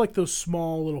like kind of like those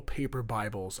small little paper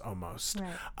Bibles almost.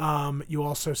 Right. You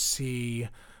also see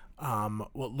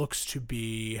what looks to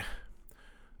be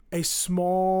a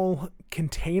small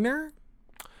container.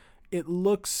 It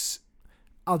looks,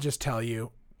 I'll just tell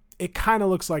you, it kind of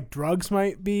looks like drugs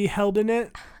might be held in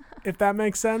it, if that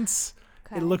makes sense.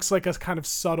 Okay. It looks like a kind of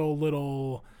subtle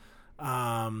little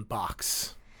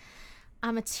box.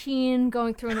 I'm a teen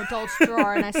going through an adult's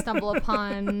drawer and I stumble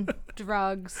upon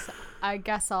drugs. I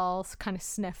guess I'll kind of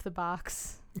sniff the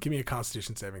box. Give me a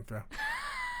Constitution saving throw.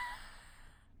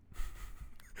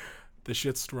 This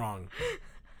shit's strong.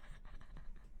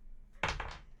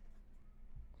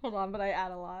 Hold on, but I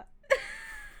add a lot.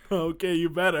 Okay, you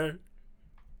better.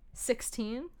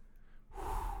 16.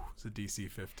 It's a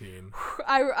DC 15.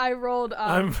 I rolled.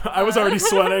 I was already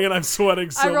sweating, and I'm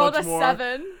sweating so much more. I rolled a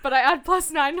 7, but I add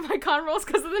 +9 to my con rolls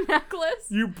because of the necklace.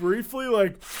 You briefly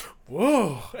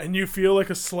whoa, and you feel like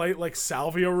a slight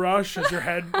salvia rush as your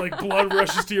head blood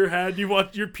rushes to your head. You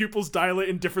want your pupils dilate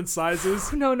in different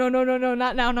sizes. No,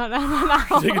 not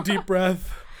now. Take a deep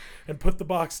breath and put the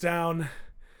box down.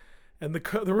 And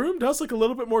the room does look a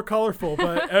little bit more colorful,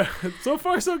 but so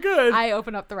far so good. I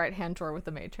open up the right-hand drawer with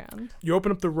the mage hand. You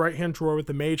open up the right-hand drawer with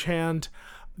the mage hand.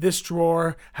 This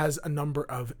drawer has a number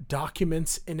of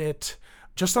documents in it.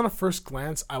 Just on a first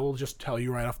glance, I will just tell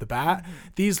you right off the bat,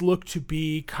 these look to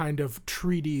be kind of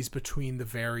treaties between the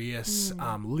various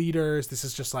leaders. This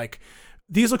is just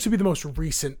these look to be the most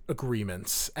recent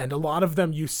agreements. And a lot of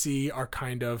them you see are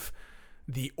kind of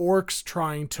the orcs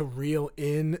trying to reel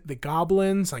in the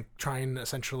goblins, trying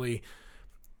essentially.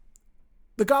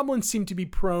 The goblins seem to be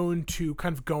prone to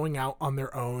kind of going out on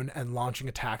their own and launching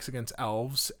attacks against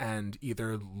elves and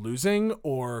either losing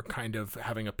or kind of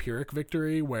having a Pyrrhic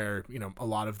victory where, a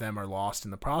lot of them are lost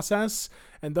in the process.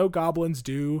 And though goblins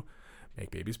do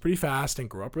make babies pretty fast and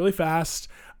grow up really fast,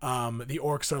 the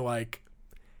orcs are like,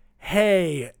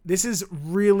 hey, this is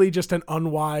really just an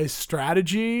unwise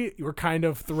strategy. You're kind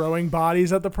of throwing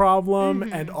bodies at the problem,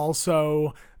 and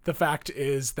also the fact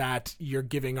is that you're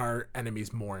giving our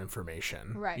enemies more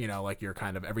information. Right. You know, like you're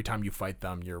kind of, every time you fight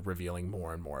them, you're revealing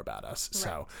more and more about us. Right.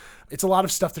 So it's a lot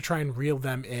of stuff to try and reel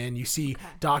them in. You see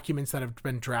documents that have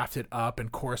been drafted up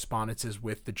and correspondences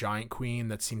with the Giant Queen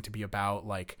that seem to be about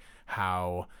like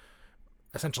how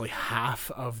essentially half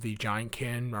of the Giant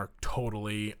Kin are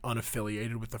totally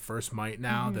unaffiliated with the First Might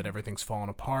now, that everything's fallen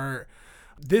apart.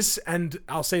 This, and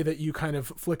I'll say that you kind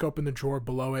of flick open the drawer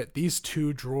below it. These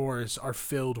 2 drawers are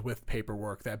filled with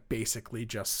paperwork that basically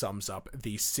just sums up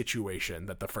the situation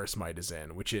that the First Might is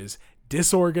in, which is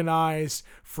disorganized,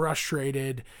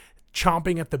 frustrated,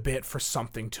 chomping at the bit for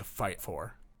something to fight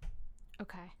for.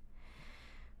 Okay.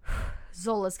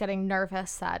 Zola's getting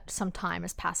nervous that some time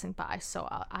is passing by, so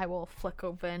I will flick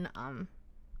open,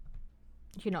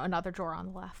 another drawer on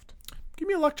the left. Give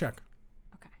me a luck check.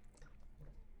 Okay.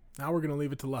 Now we're going to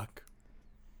leave it to luck.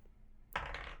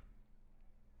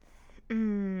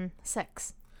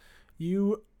 6.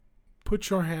 You put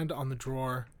your hand on the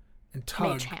drawer and tug.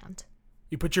 Mage hand.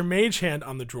 You put your mage hand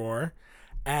on the drawer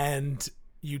and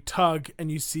you tug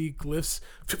and you see glyphs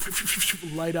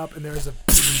light up and there's a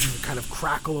kind of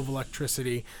crackle of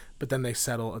electricity, but then they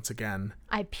settle once again.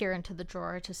 I peer into the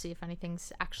drawer to see if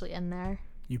anything's actually in there.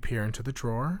 You peer into the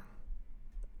drawer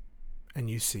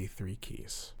and you see 3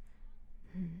 keys.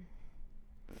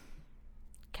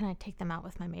 Can I take them out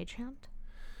with my mage hand?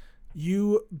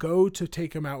 You go to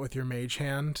take them out with your mage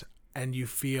hand and you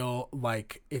feel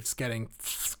like it's getting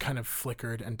kind of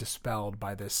flickered and dispelled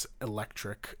by this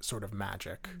electric sort of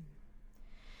magic.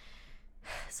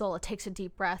 Zola takes a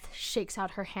deep breath, shakes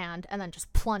out her hand, and then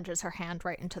just plunges her hand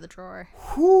right into the drawer.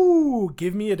 Whoo!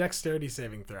 Give me a dexterity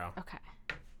saving throw. Okay.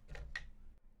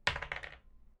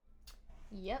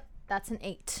 Yep, that's an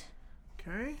 8.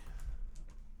 Okay.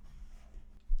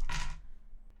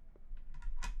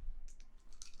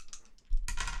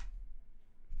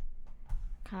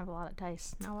 Kind of a lot of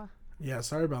dice, Noah. Yeah,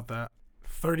 sorry about that.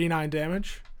 39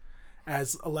 damage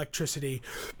as electricity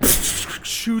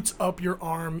shoots up your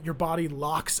arm. Your body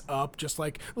locks up, just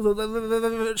like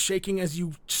shaking as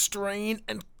you strain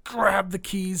and grab the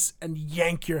keys and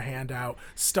yank your hand out,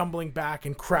 stumbling back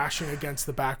and crashing against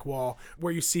the back wall,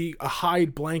 where you see a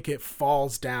hide blanket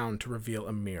falls down to reveal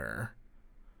a mirror.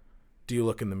 Do you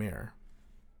look in the mirror?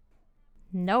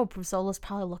 No, Zola's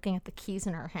probably looking at the keys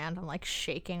in her hand and like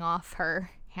shaking off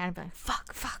her hand, being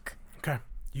like, fuck. Okay.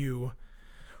 You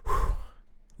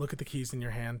look at the keys in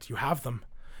your hand. You have them.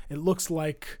 It looks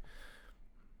like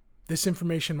this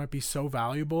information might be so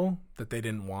valuable that they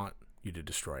didn't want you to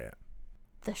destroy it.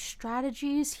 The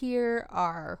strategies here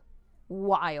are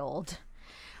wild.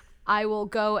 I will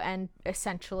go and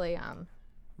essentially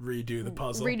redo the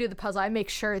puzzle. I make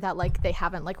sure that like they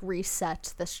haven't like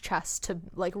reset this chest to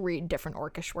like read different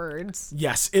orcish words.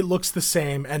 Yes, it looks the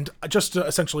same. And just to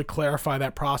essentially clarify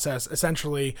that process,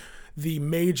 essentially the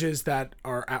mages that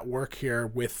are at work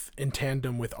here in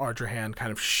tandem with Ardrahan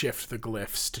kind of shift the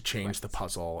glyphs to change the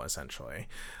puzzle, essentially.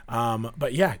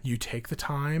 But yeah, you take the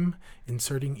time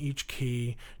inserting each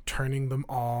key, turning them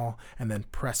all, and then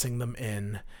pressing them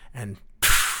in, and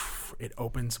it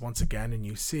opens once again, and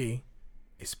you see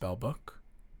a spell book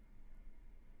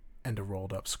and a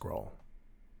rolled up scroll,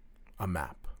 a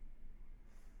map.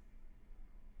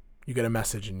 You get a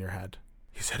message in your head.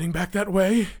 He's heading back that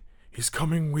way. He's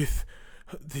coming with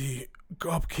the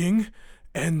Gob King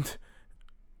and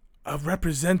a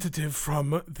representative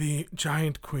from the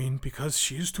Giant Queen because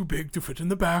she's too big to fit in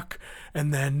the back.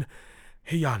 And then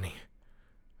Hiyani.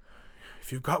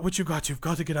 If you've got what you've got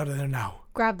to get out of there now.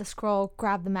 Grab the scroll,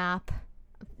 grab the map,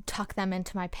 tuck them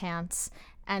into my pants,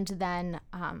 and then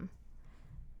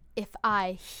if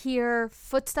I hear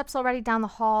footsteps already down the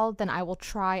hall, then I will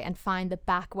try and find the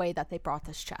back way that they brought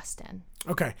this chest in.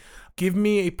 Okay. Give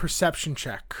me a perception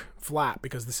check, flat,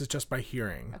 because this is just by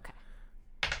hearing. Okay.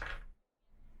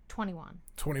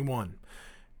 21.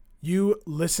 You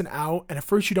listen out, and at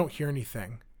first you don't hear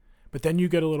anything, but then you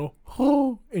get a little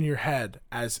in your head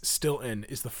as Stilton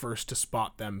is the first to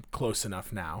spot them close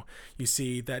enough now. You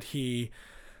see that he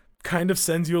kind of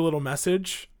sends you a little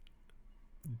message.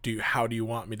 How do you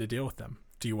want me to deal with them?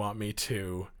 Do you want me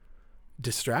to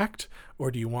distract,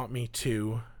 or do you want me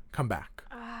to come back?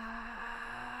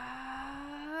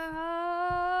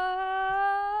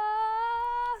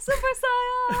 Super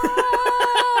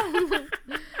Saiyan!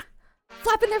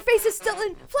 Flapping their faces,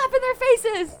 Stilton! Flapping their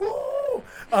faces!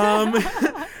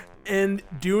 And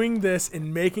doing this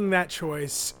and making that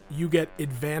choice, you get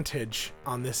advantage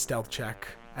on this stealth check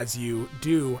as you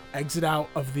do exit out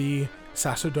of the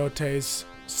Sacerdote's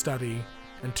study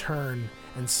and turn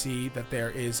and see that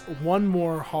there is one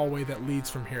more hallway that leads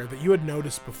from here that you had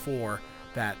noticed before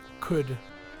that could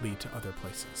lead to other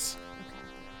places.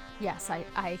 Yes,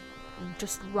 I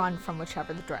just run from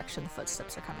whichever the direction the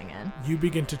footsteps are coming in. You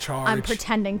begin to charge. I'm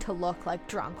pretending to look like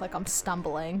drunk, like I'm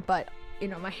stumbling, but,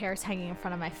 my hair's hanging in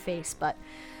front of my face, but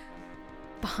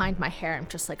behind my hair I'm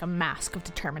just like a mask of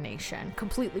determination,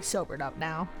 completely sobered up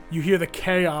now. You hear the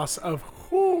chaos of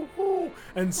whoo whoo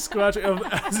and scratching of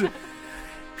as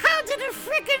How did a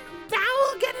freaking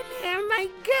bowel get in here? My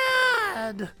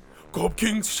God! Gob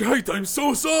King's shite, I'm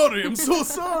so sorry, I'm so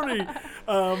sorry.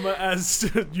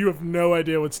 as you have no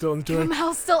idea what Stilton's doing.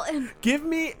 Mel's still in. Give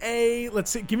me a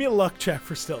luck check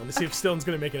for Stilton to see if Stilton's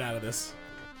gonna make it out of this.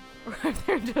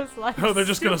 They're just like, Oh, they're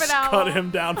just gonna stupid owl. cut him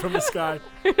down from the sky.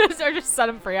 They're just set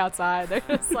him free outside. They're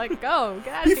just like, go,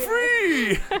 get out Be of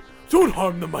here. free! Don't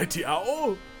harm the mighty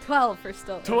owl. 12 for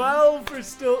still. 12 for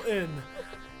Stilton.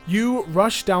 You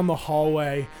rush down the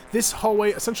hallway. This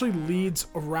hallway essentially leads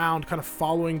around, kind of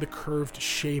following the curved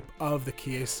shape of the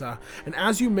Chiesa. And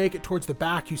as you make it towards the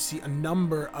back, you see a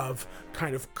number of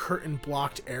kind of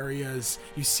curtain-blocked areas.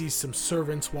 You see some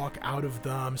servants walk out of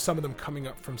them, some of them coming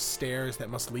up from stairs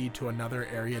that must lead to another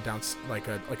area down, like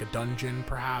a dungeon,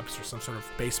 perhaps, or some sort of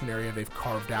basement area they've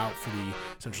carved out for the,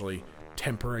 essentially,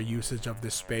 temporary usage of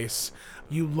this space.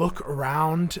 You look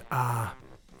around,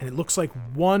 and it looks like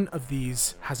one of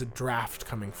these has a draft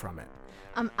coming from it.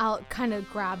 I'll kind of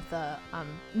grab the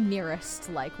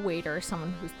nearest waiter,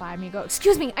 someone who's by me. Go,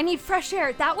 excuse me, I need fresh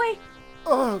air. That way.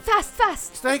 Oh,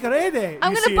 Fast. stay ready.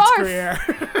 I'm You gonna see it's barf.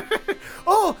 Gruyere.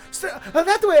 Oh,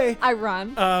 that way. I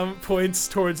run. Points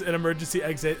towards an emergency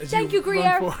exit. As Thank you, run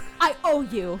Gruyere. for- I owe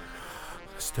you.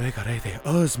 Stay ready.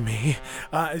 Owes me.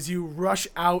 As you rush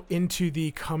out into the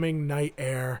coming night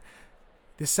air,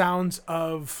 the sounds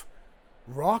of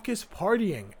raucous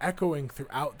partying echoing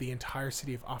throughout the entire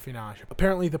city of Affinage.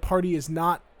 Apparently the party is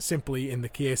not simply in the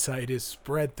Chiesa, it is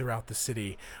spread throughout the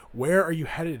city. Where are you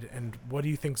headed, and what do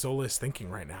you think Zola is thinking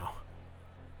right now?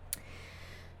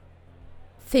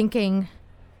 Thinking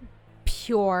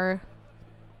pure,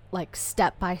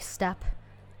 step by step.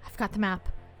 I've got the map.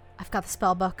 I've got the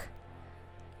spell book.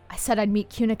 I said I'd meet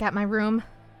Kunik at my room.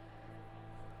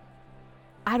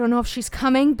 I don't know if she's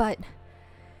coming, but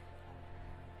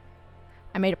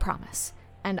I made a promise,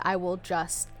 and I will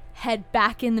just head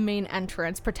back in the main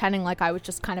entrance, pretending like I was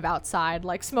just kind of outside,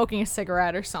 smoking a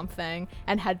cigarette or something,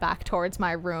 and head back towards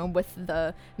my room with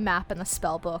the map and the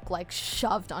spell book,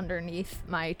 shoved underneath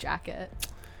my jacket.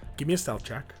 Give me a stealth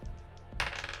check.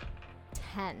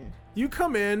 10. You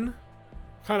come in,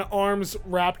 kind of arms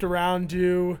wrapped around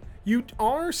you. You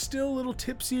are still a little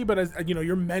tipsy, but as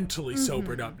you're mentally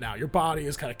sobered up now. Your body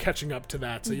is kind of catching up to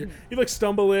that. So you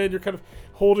stumble in. You're kind of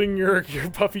holding your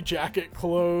puffy jacket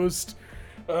closed,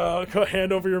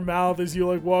 hand over your mouth as you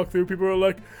walk through. People are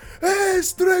like, "Hey,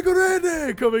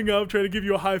 Stregorene!" coming up, trying to give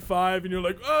you a high five, and you're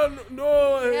like, "Oh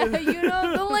no!" Yeah, the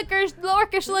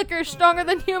orcish liquor, stronger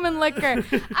than human liquor.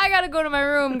 I gotta go to my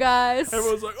room, guys.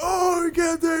 Everyone's like, oh, you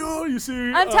can't take oh, you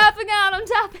see. I'm tapping out.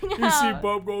 You see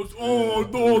Bob goes, oh,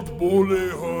 don't bully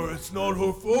her. It's not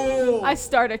her fault. I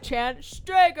start a chant.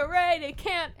 Stragorene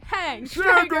can't hang.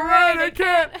 Stragorene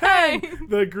can't hang.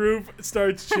 The group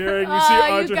starts cheering. You see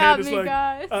you got Ardrahan is me,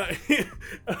 guys.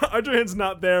 Ardrahan's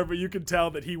not there, but you can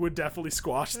tell that he would definitely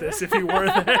squash this if he were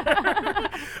there.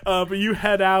 But you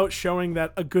head out, showing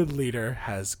that a good leader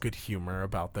has good humor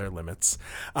about their limits.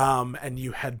 And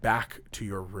you head back to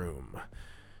your room.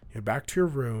 You're back to your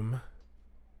room.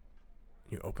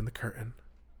 You open the curtain.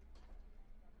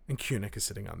 And Kunik is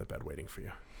sitting on the bed waiting for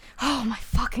you. Oh my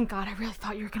fucking god, I really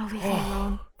thought you were gonna leave me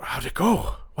alone. How'd it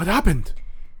go? What happened?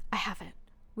 I haven't.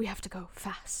 We have to go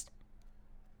fast.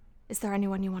 Is there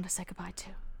anyone you want to say goodbye to?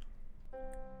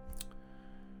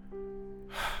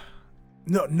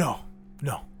 No.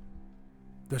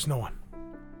 There's no one.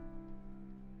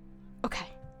 Okay.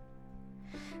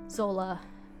 Zola,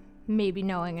 maybe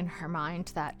knowing in her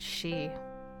mind that she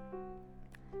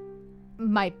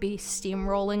might be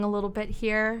steamrolling a little bit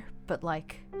here, but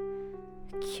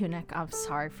Kunik, I'm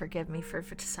sorry, forgive me for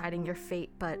deciding your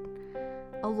fate, but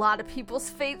a lot of people's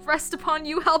fate rest upon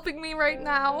you helping me right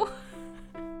now.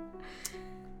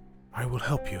 I will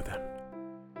help you then.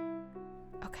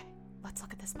 Okay, let's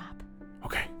look at this map.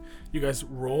 Okay. You guys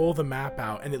roll the map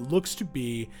out, and it looks to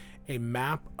be a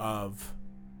map of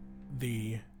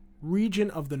the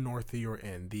region of the north that you're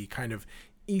in, the kind of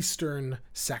eastern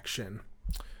section.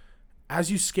 As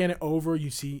you scan it over, you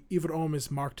see Ivrom is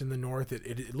marked in the north.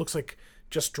 It looks like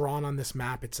just drawn on this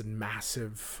map, it's a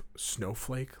massive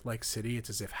snowflake-like city. It's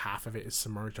as if half of it is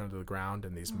submerged under the ground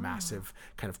and these massive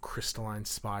kind of crystalline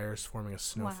spires forming a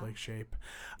snowflake shape.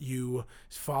 You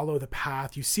follow the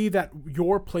path. You see that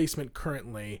your placement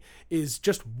currently is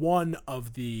just one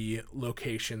of the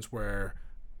locations where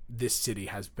this city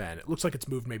has been. It looks like it's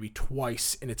moved maybe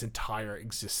twice in its entire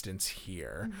existence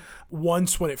here.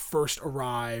 Once when it first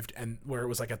arrived and where it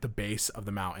was like at the base of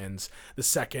the mountains. The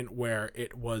second where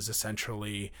it was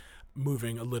essentially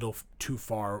moving a little too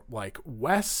far like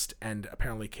west and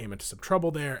apparently came into some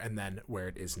trouble there, and then where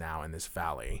it is now in this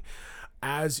valley.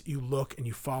 As you look and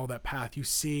you follow that path, you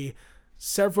see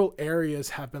several areas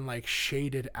have been like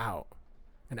shaded out.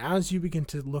 And as you begin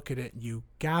to look at it, you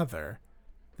gather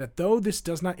that though this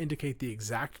does not indicate the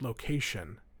exact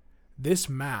location, this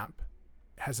map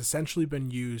has essentially been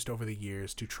used over the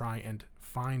years to try and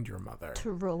find your mother.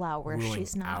 To rule out where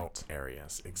she's not. Out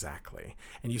areas, exactly.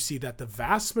 And you see that the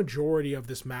vast majority of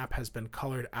this map has been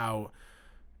colored out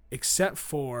except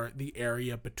for the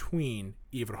area between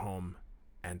Iverholm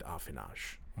and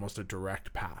Affinage. Almost a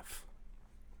direct path.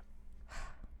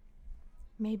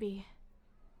 Maybe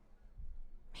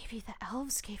the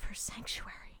elves gave her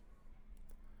sanctuary.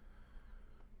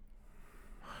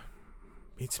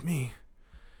 It's me.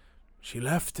 She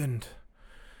left, and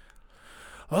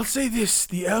I'll say this,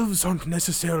 the elves aren't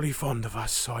necessarily fond of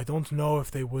us, so I don't know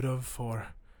if they would have,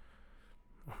 or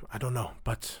I don't know,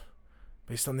 but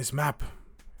based on this map,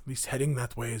 at least heading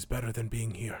that way is better than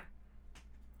being here.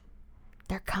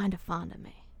 They're kind of fond of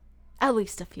me. At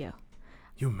least a few.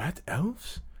 You met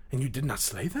elves? And you did not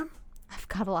slay them? I've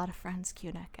got a lot of friends,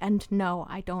 Kunik, and no,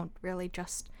 I don't really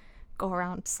just go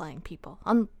around slaying people,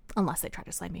 unless they try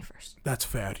to slay me first. That's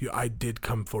fair. I did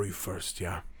come for you first,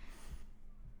 yeah.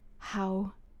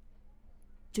 How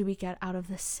do we get out of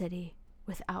this city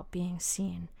without being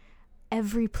seen?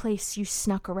 Every place you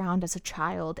snuck around as a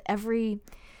child, every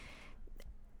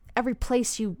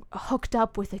place you hooked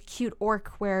up with a cute orc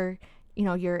where, you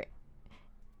know,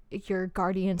 your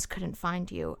guardians couldn't find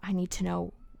you. I need to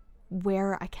know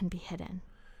where I can be hidden.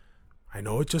 I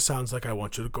know it just sounds like I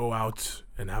want you to go out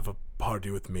and have a party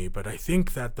with me, but I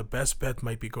think that the best bet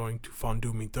might be going to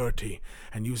Fondue Me Dirty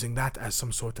and using that as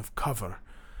some sort of cover.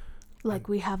 Like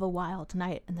we have a wild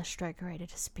night and the striker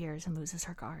disappears and loses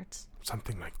her guards.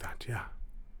 Something like that, yeah.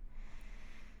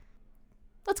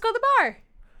 Let's go to the bar.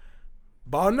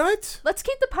 Bar night? Let's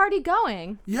keep the party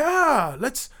going. Yeah,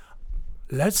 let's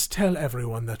tell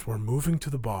everyone that we're moving to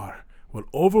the bar. We'll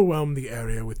overwhelm the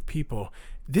area with people.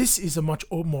 This is a much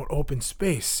more open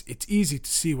space. It's easy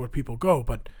to see where people go,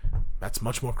 but that's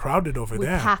much more crowded over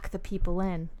there. We pack the people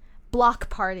in. Block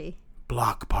party.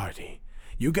 Block party.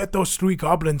 You get those 3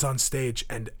 goblins on stage,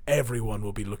 and everyone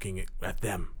will be looking at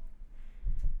them.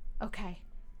 Okay.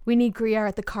 We need Gruyere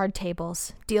at the card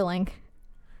tables. Dealing.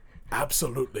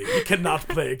 Absolutely. He cannot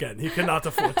play again. He cannot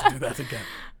afford to do that again.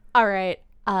 All right.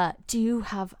 Do you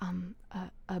have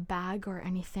a bag or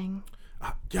anything?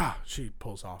 Yeah, she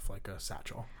pulls off like a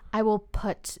satchel. I will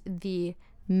put the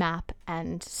map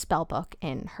and spellbook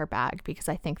in her bag because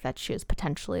I think that she is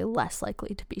potentially less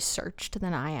likely to be searched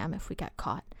than I am if we get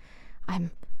caught. I'm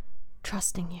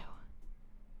trusting you.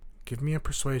 Give me a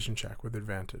persuasion check with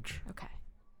advantage. Okay.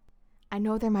 I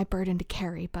know they're my burden to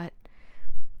carry, but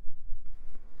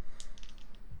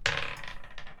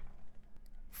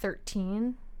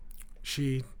 13.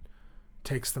 She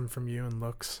takes them from you and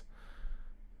looks.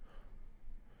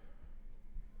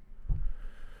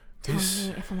 Tell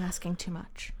me if I'm asking too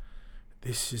much.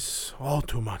 This is all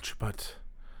too much, but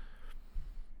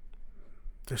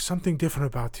there's something different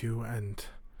about you, and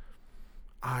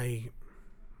I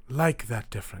like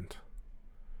that different.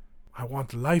 I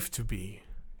want life to be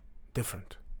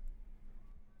different.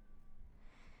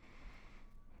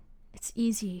 It's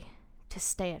easy to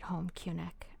stay at home,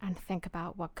 Kunik, and think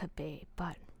about what could be,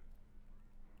 but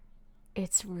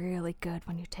it's really good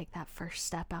when you take that first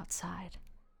step outside.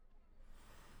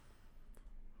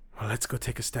 Well, let's go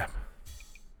take a step.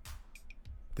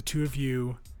 The two of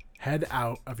you head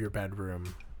out of your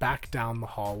bedroom, back down the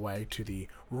hallway to the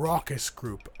raucous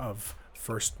group of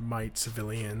First Might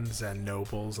civilians and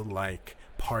nobles alike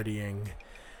partying.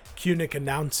 Kunik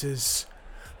announces,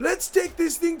 "Let's take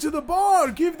this thing to the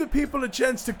bar! Give the people a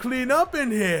chance to clean up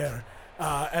in here!"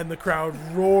 And the crowd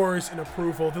roars in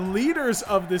approval. The leaders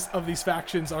of these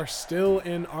factions are still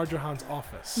in Ardrahan's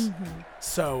office. Mm-hmm.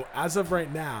 So, as of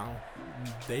right now,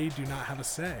 they do not have a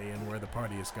say in where the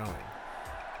party is going.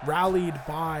 Rallied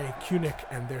by Kunik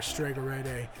and their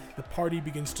Stregarede, the party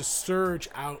begins to surge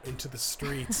out into the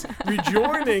streets,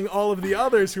 rejoining all of the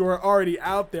others who are already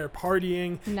out there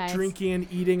partying, Nice. drinking,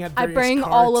 eating at I various bring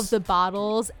carts. all of the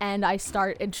bottles and I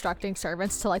start instructing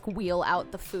servants to like wheel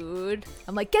out the food.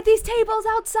 I'm like, get these tables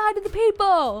outside of the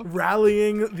people.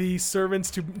 Rallying the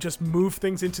servants to just move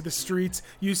things into the streets.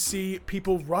 You see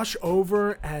people rush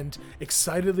over and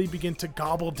excitedly begin to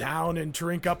gobble down and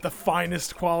drink up the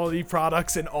finest quality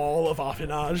products in all of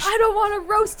Affinage. I don't want a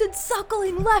roasted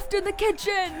suckling left in the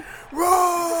kitchen.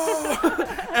 Roar!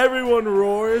 Everyone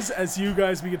roars as you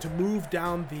guys begin to move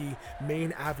down the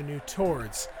main avenue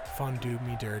towards Fondue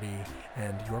Me Dirty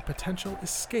and your potential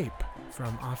escape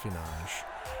from Affinage.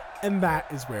 And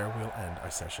that is where we'll end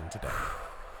our session today.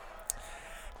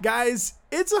 Guys,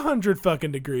 it's 100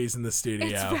 fucking degrees in the studio.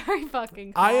 It's very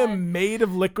fucking I cold. am made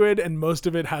of liquid and most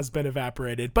of it has been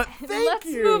evaporated. But thank Let's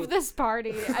you. move this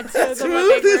party to Let's the move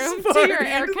living this room, to party your into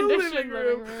the air-conditioned living living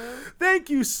room. room.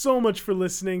 Thank you so much for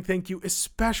listening. Thank you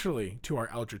especially to our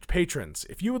Eldritch patrons.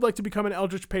 If you would like to become an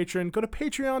Eldritch patron, go to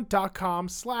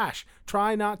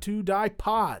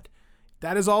patreon.com/trynottodiepod.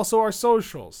 That is also our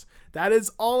socials. That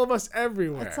is all of us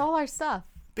everywhere. It's all our stuff.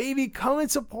 Baby, come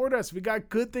and support us. We got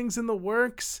good things in the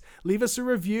works. Leave us a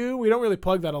review. We don't really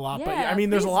plug that a lot, but I mean,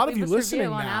 there's a please lot of leave you us a review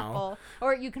listening on now. Apple.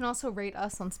 Or you can also rate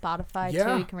us on Spotify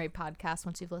Yeah. too. You can rate podcasts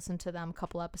once you've listened to them a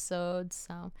couple episodes.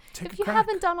 So Take if a you crack.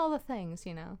 haven't done all the things,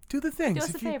 Do the things. Do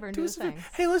us If a you- favor and do us the a fa- things.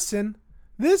 Hey, listen.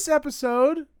 This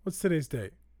episode, what's today's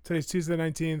date? Today's Tuesday the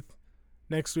 19th.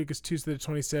 Next week is Tuesday the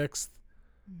 26th.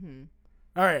 Mm-hmm.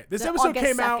 All right. This So episode August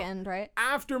came 2nd, out right?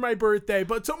 after my birthday,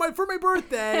 but for my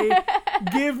birthday,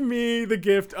 give me the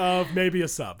gift of maybe a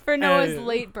sub. For Noah's And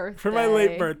late birthday. For my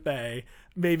late birthday,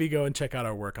 maybe go and check out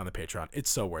our work on the Patreon. It's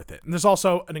so worth it. And there's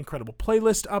also an incredible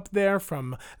playlist up there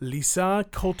from Lisa,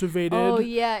 Cultivated. Oh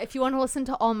yeah, if you want to listen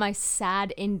to all my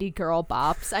sad indie girl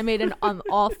bops, I made an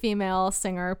all-female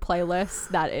singer playlist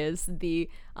that is the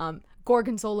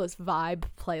Gorgonzola's Vibe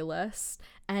playlist.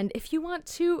 And if you want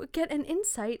to get an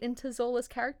insight into Zola's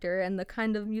character and the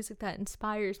kind of music that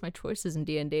inspires my choices in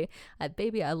D&D,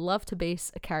 baby, I love to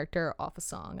base a character off a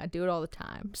song. I do it all the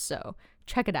time, so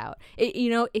check it out.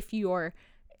 If you're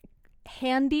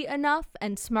handy enough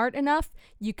and smart enough,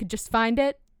 you could just find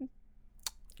it.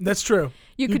 That's true.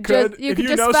 You could if just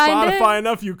you know find Spotify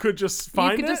enough, you could just find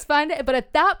you it. could just find it, but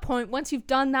at that point, once you've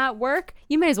done that work,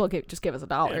 you may as well just give us They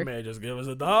 $1. may just give us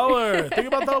 $1. Think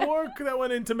about the work that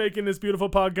went into making this beautiful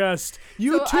podcast.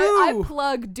 You So too. I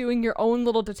plug doing your own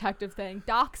little detective thing,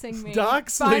 doxing me,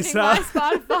 Dox finding Lisa. my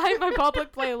Spotify, my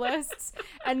public playlists,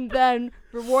 and then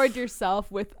reward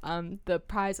yourself with the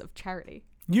prize of charity.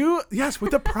 Yes,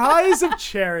 with the prize of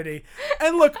charity.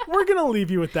 And look, we're gonna leave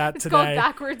you with that It's today. called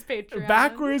Backwards Patreon.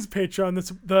 Backwards Patreon.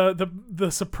 That's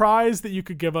the surprise that you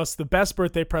could give us, the best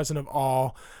birthday present of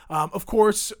all. Of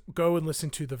course, go and listen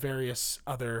to the various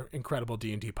other incredible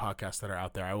D&D podcasts that are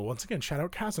out there. I will once again shout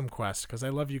out Chasm Quest because I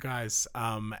love you guys,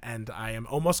 and I am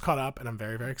almost caught up, and I'm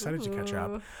very, very excited to catch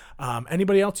up.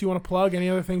 Anybody else you want to plug? Any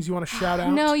other things you want to shout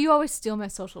out? No, you always steal my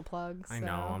social plugs. I know,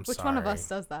 so I'm Which one of sorry. us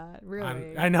does that?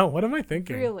 Really? I know. What am I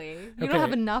thinking? Really? You Okay. don't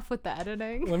have enough with the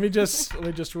editing? Let me just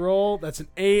roll. That's an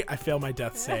 8. I fail my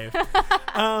death save.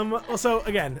 Also,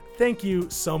 again, thank you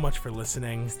so much for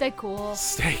listening. Stay cool.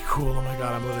 Stay cool. Oh my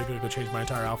god, I'm literally gonna go change my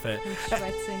entire outfit. And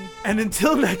schwitzing. And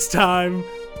until next time,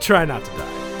 try not to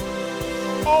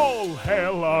die. All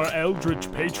hail our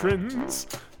Eldritch patrons!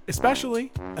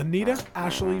 Especially Anita,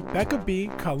 Ashley, Becca B,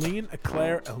 Colleen,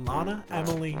 Eclair, Ilana,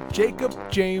 Emily, Jacob,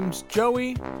 James,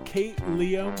 Joey, Kate,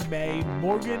 Leo, May,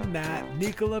 Morgan, Nat,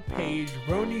 Nicola, Page,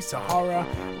 Roni, Sahara,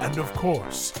 and of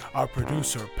course, our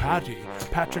producer Patty,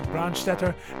 Patrick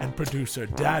Brandstetter, and producer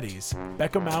Daddies,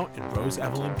 Becca Mount and Rose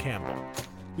Evelyn Campbell.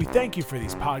 We thank you for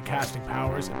these podcasting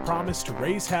powers and promise to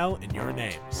raise hell in your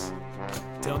names.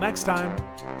 Till next time,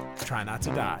 try not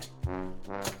to die.